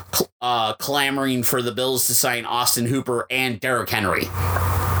clamoring for the Bills to sign Austin Hooper and Derrick Henry.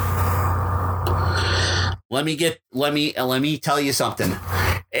 Let me tell you something.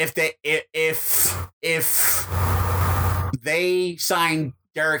 If they sign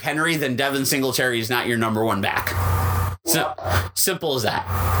Derrick Henry, then Devin Singletary is not your number one back. Simple as that.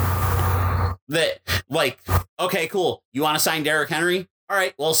 Okay, cool. You want to sign Derrick Henry? All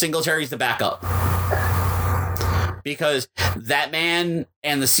right, well, Singletary's the backup. Because that man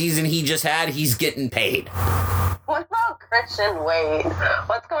and the season he just had, he's getting paid. What about Christian Wade?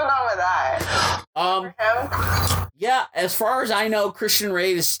 What's going on with that? Yeah, as far as I know, Christian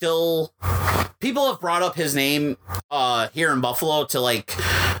Wade is still... People have brought up his name here in Buffalo to, like,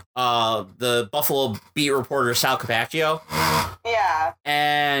 the Buffalo beat reporter Sal Capaccio. Yeah.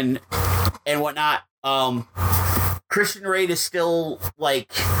 And whatnot. Christian Wade is still,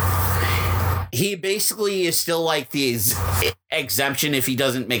 like... He basically is still, like, the exemption if he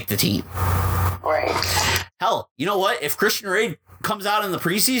doesn't make the team. Right. Hell, you know what? If Christian Wade comes out in the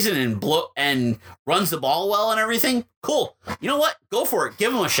preseason and runs the ball well and everything, cool. You know what? Go for it.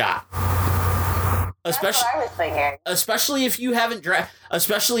 Give him a shot. That's what I was thinking. Especially if you haven't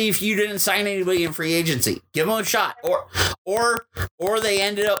especially if you didn't sign anybody in free agency. Give them a shot. Or they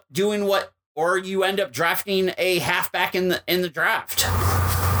ended up doing or you end up drafting a halfback in the draft.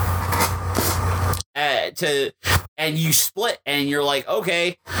 And you split and you're like,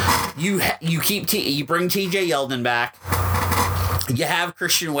 okay, you bring TJ Yeldon back, you have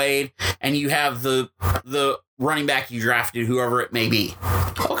Christian Wade, and you have the running back you drafted, whoever it may be.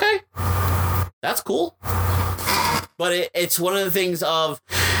 Okay, that's cool. But it's one of the things of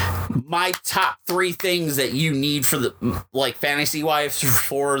my top 3 things that you need for the, like, fantasy wise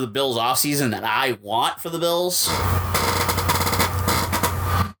for the Bills offseason that I want for the Bills.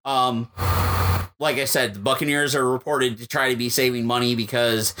 Like I said, the Buccaneers are reported to try to be saving money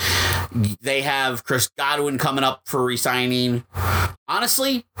because they have Chris Godwin coming up for re-signing.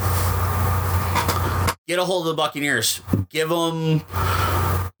 Honestly, get a hold of the Buccaneers. Give them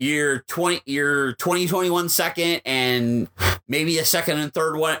your 2021 second and maybe a second and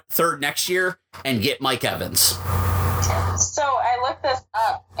third next year, and get Mike Evans. So I looked this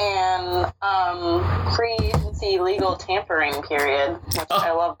up, and free agency legal tampering period, which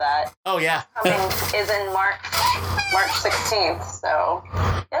I love that. Oh yeah, is in March 16th. So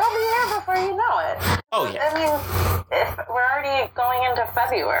it'll be here before you know it. Oh yeah. I mean, if we're already going into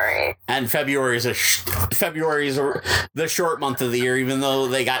February, and February is the short month of the year, even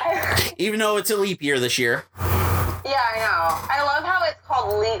though it's a leap year this year. Yeah, I know. I love how it's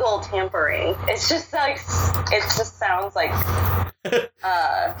called legal tampering. It's just like, it just sounds like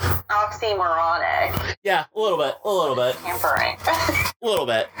oxymoronic. Yeah, a little bit. Tampering. A little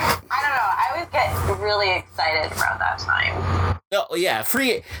bit. I don't know. I always get really excited around that time. Oh yeah,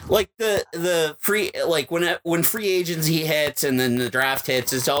 the free, like when free agency hits and then the draft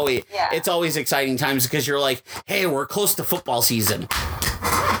hits, it's always exciting times because you're like, hey, we're close to football season.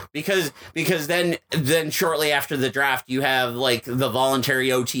 Because then shortly after the draft, you have like the voluntary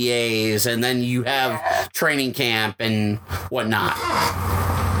OTAs, and then you have training camp and whatnot.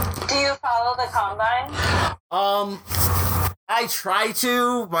 Do you follow the combine? I try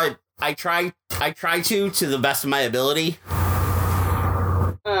to, but I try to the best of my ability.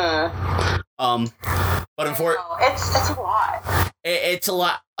 But it's a lot. It's a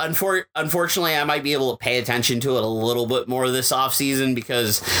lot. Unfortunately, I might be able to pay attention to it a little bit more this off season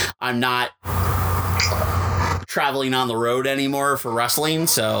because I'm not traveling on the road anymore for wrestling.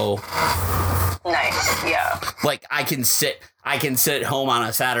 So nice, yeah. Like I can sit at home on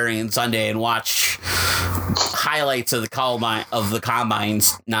a Saturday and Sunday and watch highlights of the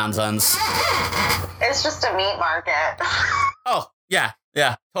combines nonsense. It's just a meat market. Oh yeah,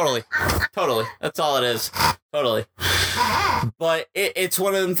 totally. That's all it is. Totally. But it's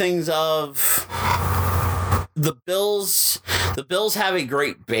one of them things of the Bills have a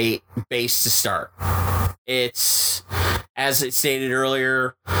great base to start. It's, as it stated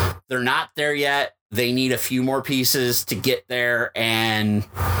earlier, they're not there yet. They need a few more pieces to get there, and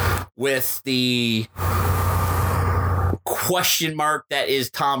with the question mark that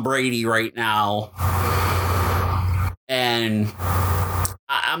is Tom Brady right now, And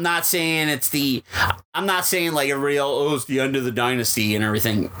I'm not saying I'm not saying like everybody else, oh, it's the end of the dynasty and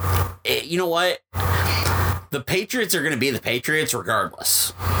everything. You know what? The Patriots are going to be the Patriots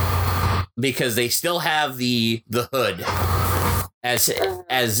regardless, because they still have the hood, as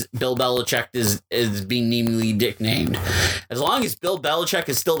Bill Belichick is being namely nicknamed. As long as Bill Belichick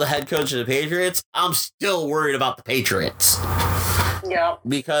is still the head coach of the Patriots, I'm still worried about the Patriots. Yeah.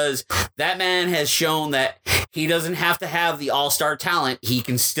 Because that man has shown that he doesn't have to have the all-star talent. He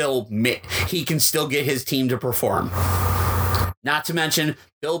can still get his team to perform. Not to mention,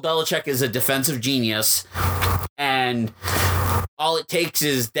 Bill Belichick is a defensive genius, and all it takes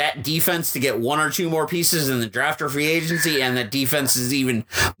is that defense to get one or two more pieces in the draft or free agency, and that defense is even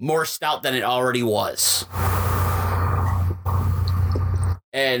more stout than it already was.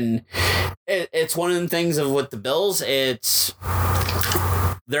 And it's one of the things of with the Bills,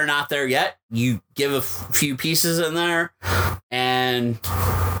 they're not there yet. You give a few pieces in there, and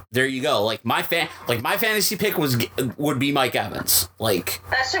there you go. Like my fantasy pick would be Mike Evans. Like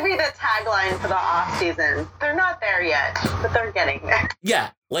that should be the tagline for the off season. They're not there yet, but they're getting there. Yeah,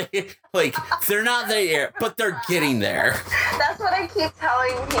 like they're not there yet, but they're getting there. That's what I keep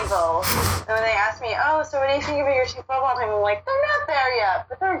telling people. And when they ask me, "Oh, so what do you think about your two football team?" I'm like, "They're not there yet,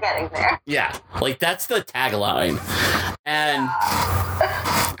 but they're getting there." Yeah, like that's the tagline, and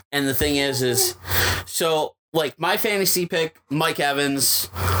the thing is so. Like, my fantasy pick, Mike Evans,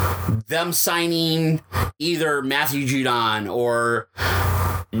 them signing either Matthew Judon or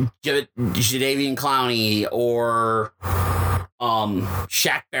Jadeveon Clowney or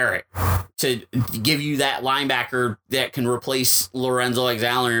Shaq Barrett to give you that linebacker that can replace Lorenzo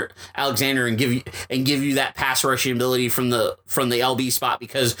Alexander and give you that pass rushing ability from the LB spot,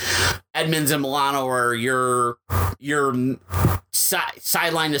 because Edmonds and Milano are your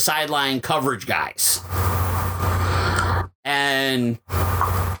sideline to sideline coverage guys. And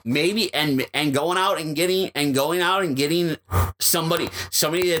maybe and going out and getting somebody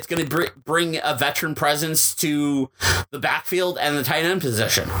that's going to bring a veteran presence to the backfield and the tight end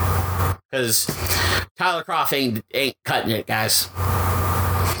position, because Tyler Kroft ain't cutting it, guys.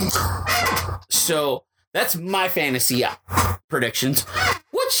 So that's my fantasy predictions.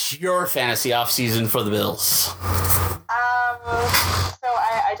 What's your fantasy offseason for the Bills? So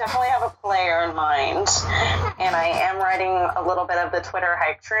I definitely have a player in mind, and I am riding a little bit of the Twitter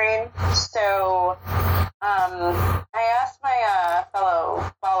hype train. So I asked my fellow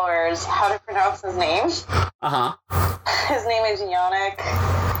followers how to pronounce his name. Uh-huh. His name is Yannick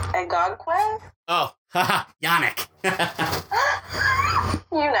Ngakoue. Oh, haha, Yannick.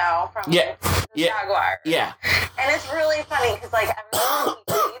 You know, from the Jaguar. Yeah. And it's really funny because, like, every time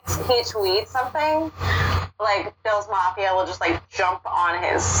he tweets something, like, Bills Mafia will just, like, jump on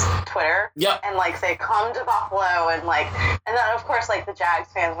his Twitter. Yep. And, like, say, come to Buffalo. And then, of course, like, the Jags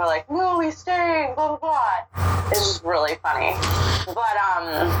fans were like, no, he's staying, blah, blah, blah. It's just really funny. But,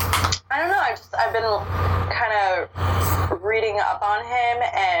 I don't know. I've been kind of reading up on him,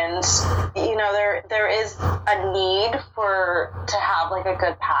 and, you know, there is a need to have, like, a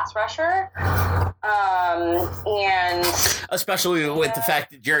good pass rusher. And especially with the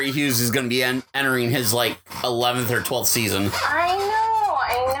fact that Jerry Hughes is going to be entering his like 11th or 12th season. I know,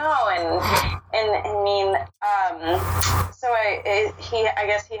 and I mean, so I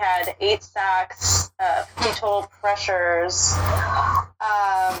guess he had 8 sacks, 50 total pressures,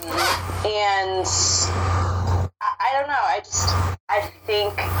 and I don't know. I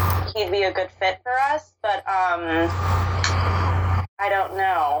think he'd be a good fit for us, but I don't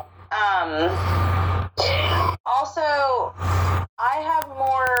know. Also, I have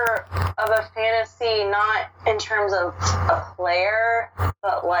more of a fantasy, not in terms of a player,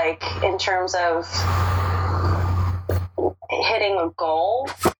 but like in terms of hitting a goal.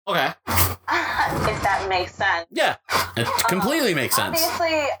 Okay. If that makes sense. Yeah, it completely makes sense.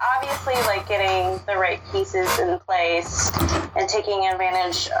 Obviously, like getting the right pieces in place and taking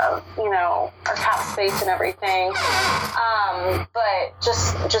advantage of, you know, our cap space and everything. But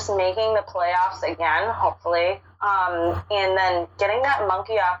just making the playoffs again, hopefully. And then getting that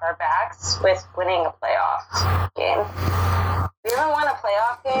monkey off our backs with winning a playoff game. We haven't won a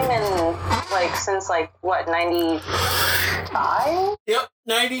playoff game in, like, since, like, what, 95? Yep,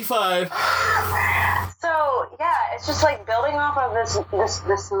 95. So, yeah, it's just, like, building off of this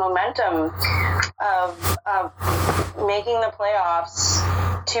momentum of making the playoffs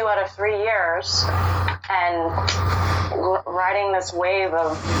 2 out of 3 years and riding this wave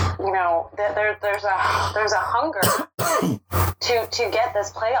of, you know, there's a hunger to get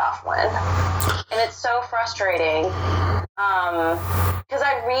this playoff win. And it's so frustrating Because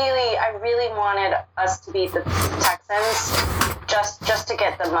I really wanted us to beat the Texans just to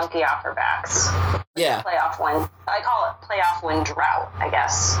get the monkey off our backs. Yeah. Playoff win. I call it playoff win drought, I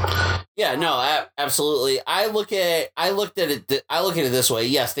guess. Yeah, no, absolutely. I look at it this way.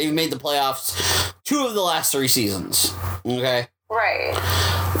 Yes, they've made the playoffs 2 of the last 3 seasons. Okay. Right.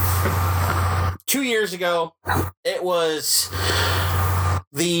 2 years ago, it was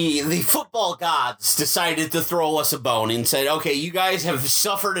the football gods decided to throw us a bone and said, "Okay, you guys have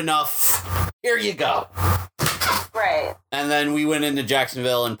suffered enough. Here you go." Right. And then we went into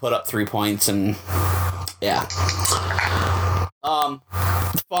Jacksonville and put up 3 points, and yeah.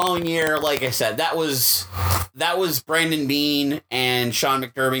 The following year, like I said, that was Brandon Beane and Sean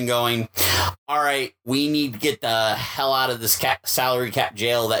McDermott going, all right, we need to get the hell out of this salary cap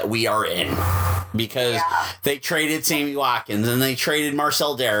jail that we are in. Because they traded Sammy Watkins and they traded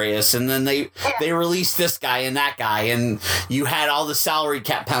Marcel Darius and then they released this guy and that guy and you had all the salary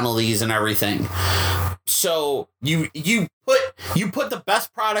cap penalties and everything. So you put the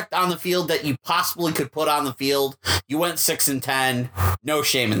best product on the field that you possibly could put on the field. You went 6-10. No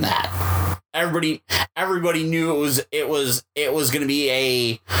shame in that. Everybody knew it was going to be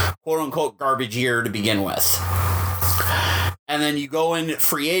a quote unquote garbage year to begin with. And then you go in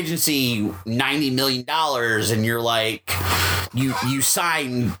free agency, $90 million, and you're like, you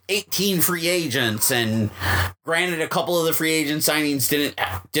sign 18 free agents, and granted, a couple of the free agent signings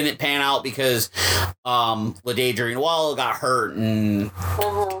didn't pan out because LaDadrian Wall got hurt and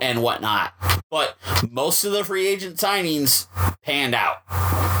whatnot. But most of the free agent signings panned out.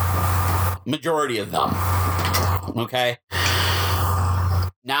 Majority of them. Okay.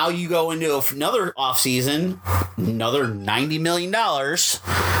 Now you go into another offseason, another $90 million,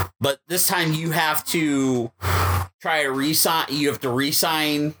 but this time you have to try to re-sign. You have to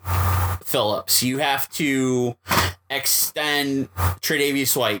re-sign Phillips. You have to extend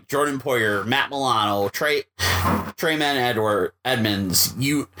Tre'Davious White, Jordan Poyer, Matt Milano, Trayman Edmonds.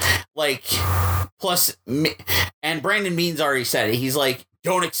 And Brandon Beane's already said it. He's like,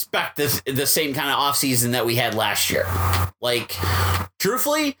 don't expect the same kind of offseason that we had last year. Like,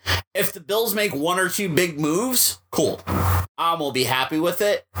 truthfully, if the Bills make 1 or 2 big moves, cool. I will be happy with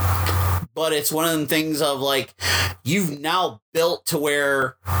it. But it's one of the things of, like, you've now built to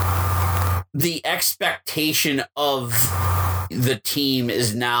where the expectation of the team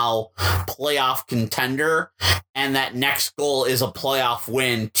is now playoff contender, and that next goal is a playoff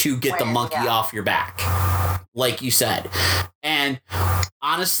win to get the monkey off your back, like you said. And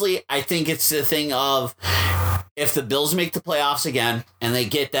honestly, I think it's the thing of, if the Bills make the playoffs again and they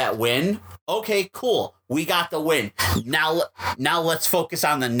get that win, okay, cool. We got the win. Now let's focus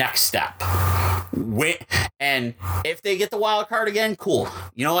on the next step. And if they get the wild card again, cool.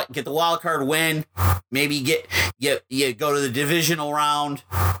 You know what? Get the wild card win. Maybe you go to the divisional round.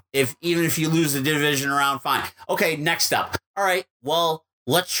 Even if you lose the division round, fine. Okay, next step. All right, well,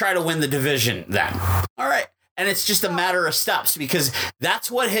 let's try to win the division then. All right. And it's just a matter of steps, because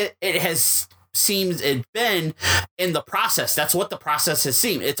that's what it has seems it's been in the process. That's what the process has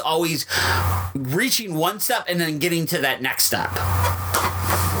seemed. It's always reaching one step and then getting to that next step.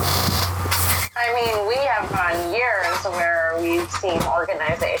 I mean, we have gone years where we've seen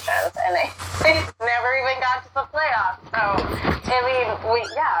organizations and they never even got to the playoffs. So, I mean,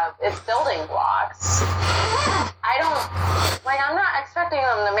 it's building blocks. I'm not expecting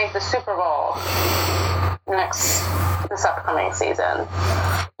them to make the Super Bowl this upcoming season.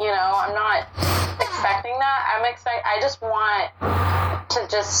 You know, I'm not expecting that. I just want to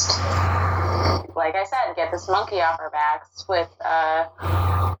like I said, get this monkey off our backs with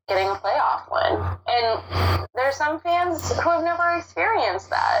getting a playoff win. And there's some fans who have never experienced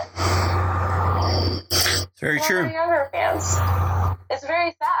that. It's very true. Younger fans. It's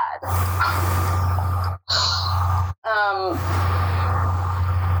very sad.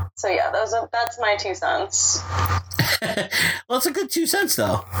 So yeah, that's my 2 cents. Well, it's a good 2 cents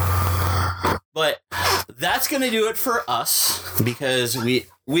though. But that's going to do it for us, because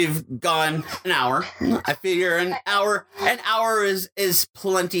we've gone an hour. I figure an hour is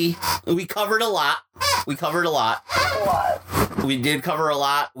plenty. We covered a lot. We did cover a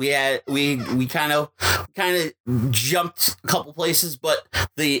lot. We kind of jumped a couple places, but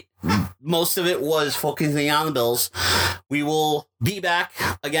the most of it was focusing on the Bills. We will be back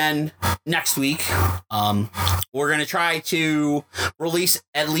again next week. We're going to try to release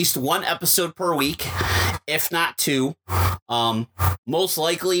at least 1 episode per week, if not 2. Most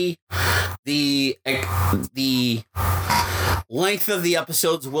likely the length of the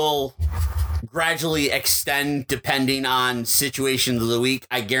episodes will gradually extend depending on situations of the week.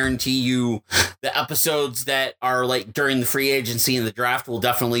 I guarantee you the episodes that are like during the free agency and the draft will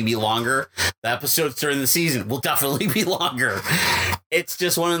definitely be longer. The episodes during the season will definitely be longer. It's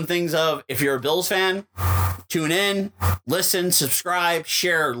just one of the things of, if you're a Bills fan, tune in, listen, subscribe,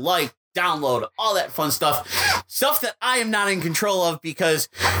 share, like, download, all that fun stuff. Stuff that I am not in control of because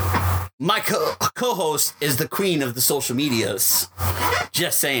my co-host is the queen of the social medias.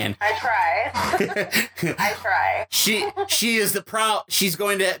 Just saying. I try. I try. She is she's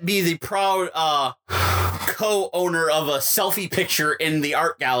going to be the proud co-owner of a selfie picture in the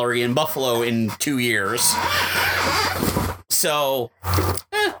art gallery in Buffalo in 2 years. So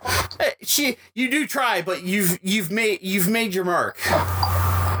you do try, but you've made your mark.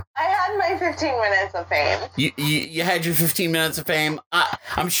 I had my 15 minutes of fame. You had your 15 minutes of fame.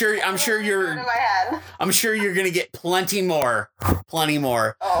 I'm sure you're in my head. I'm sure you're gonna get plenty more.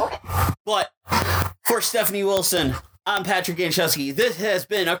 Oh, okay. But for Stephanie Wilson, I'm Patrick Ganchewski. This has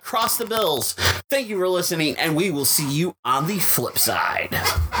been Across the Bills. Thank you for listening, and we will see you on the flip side.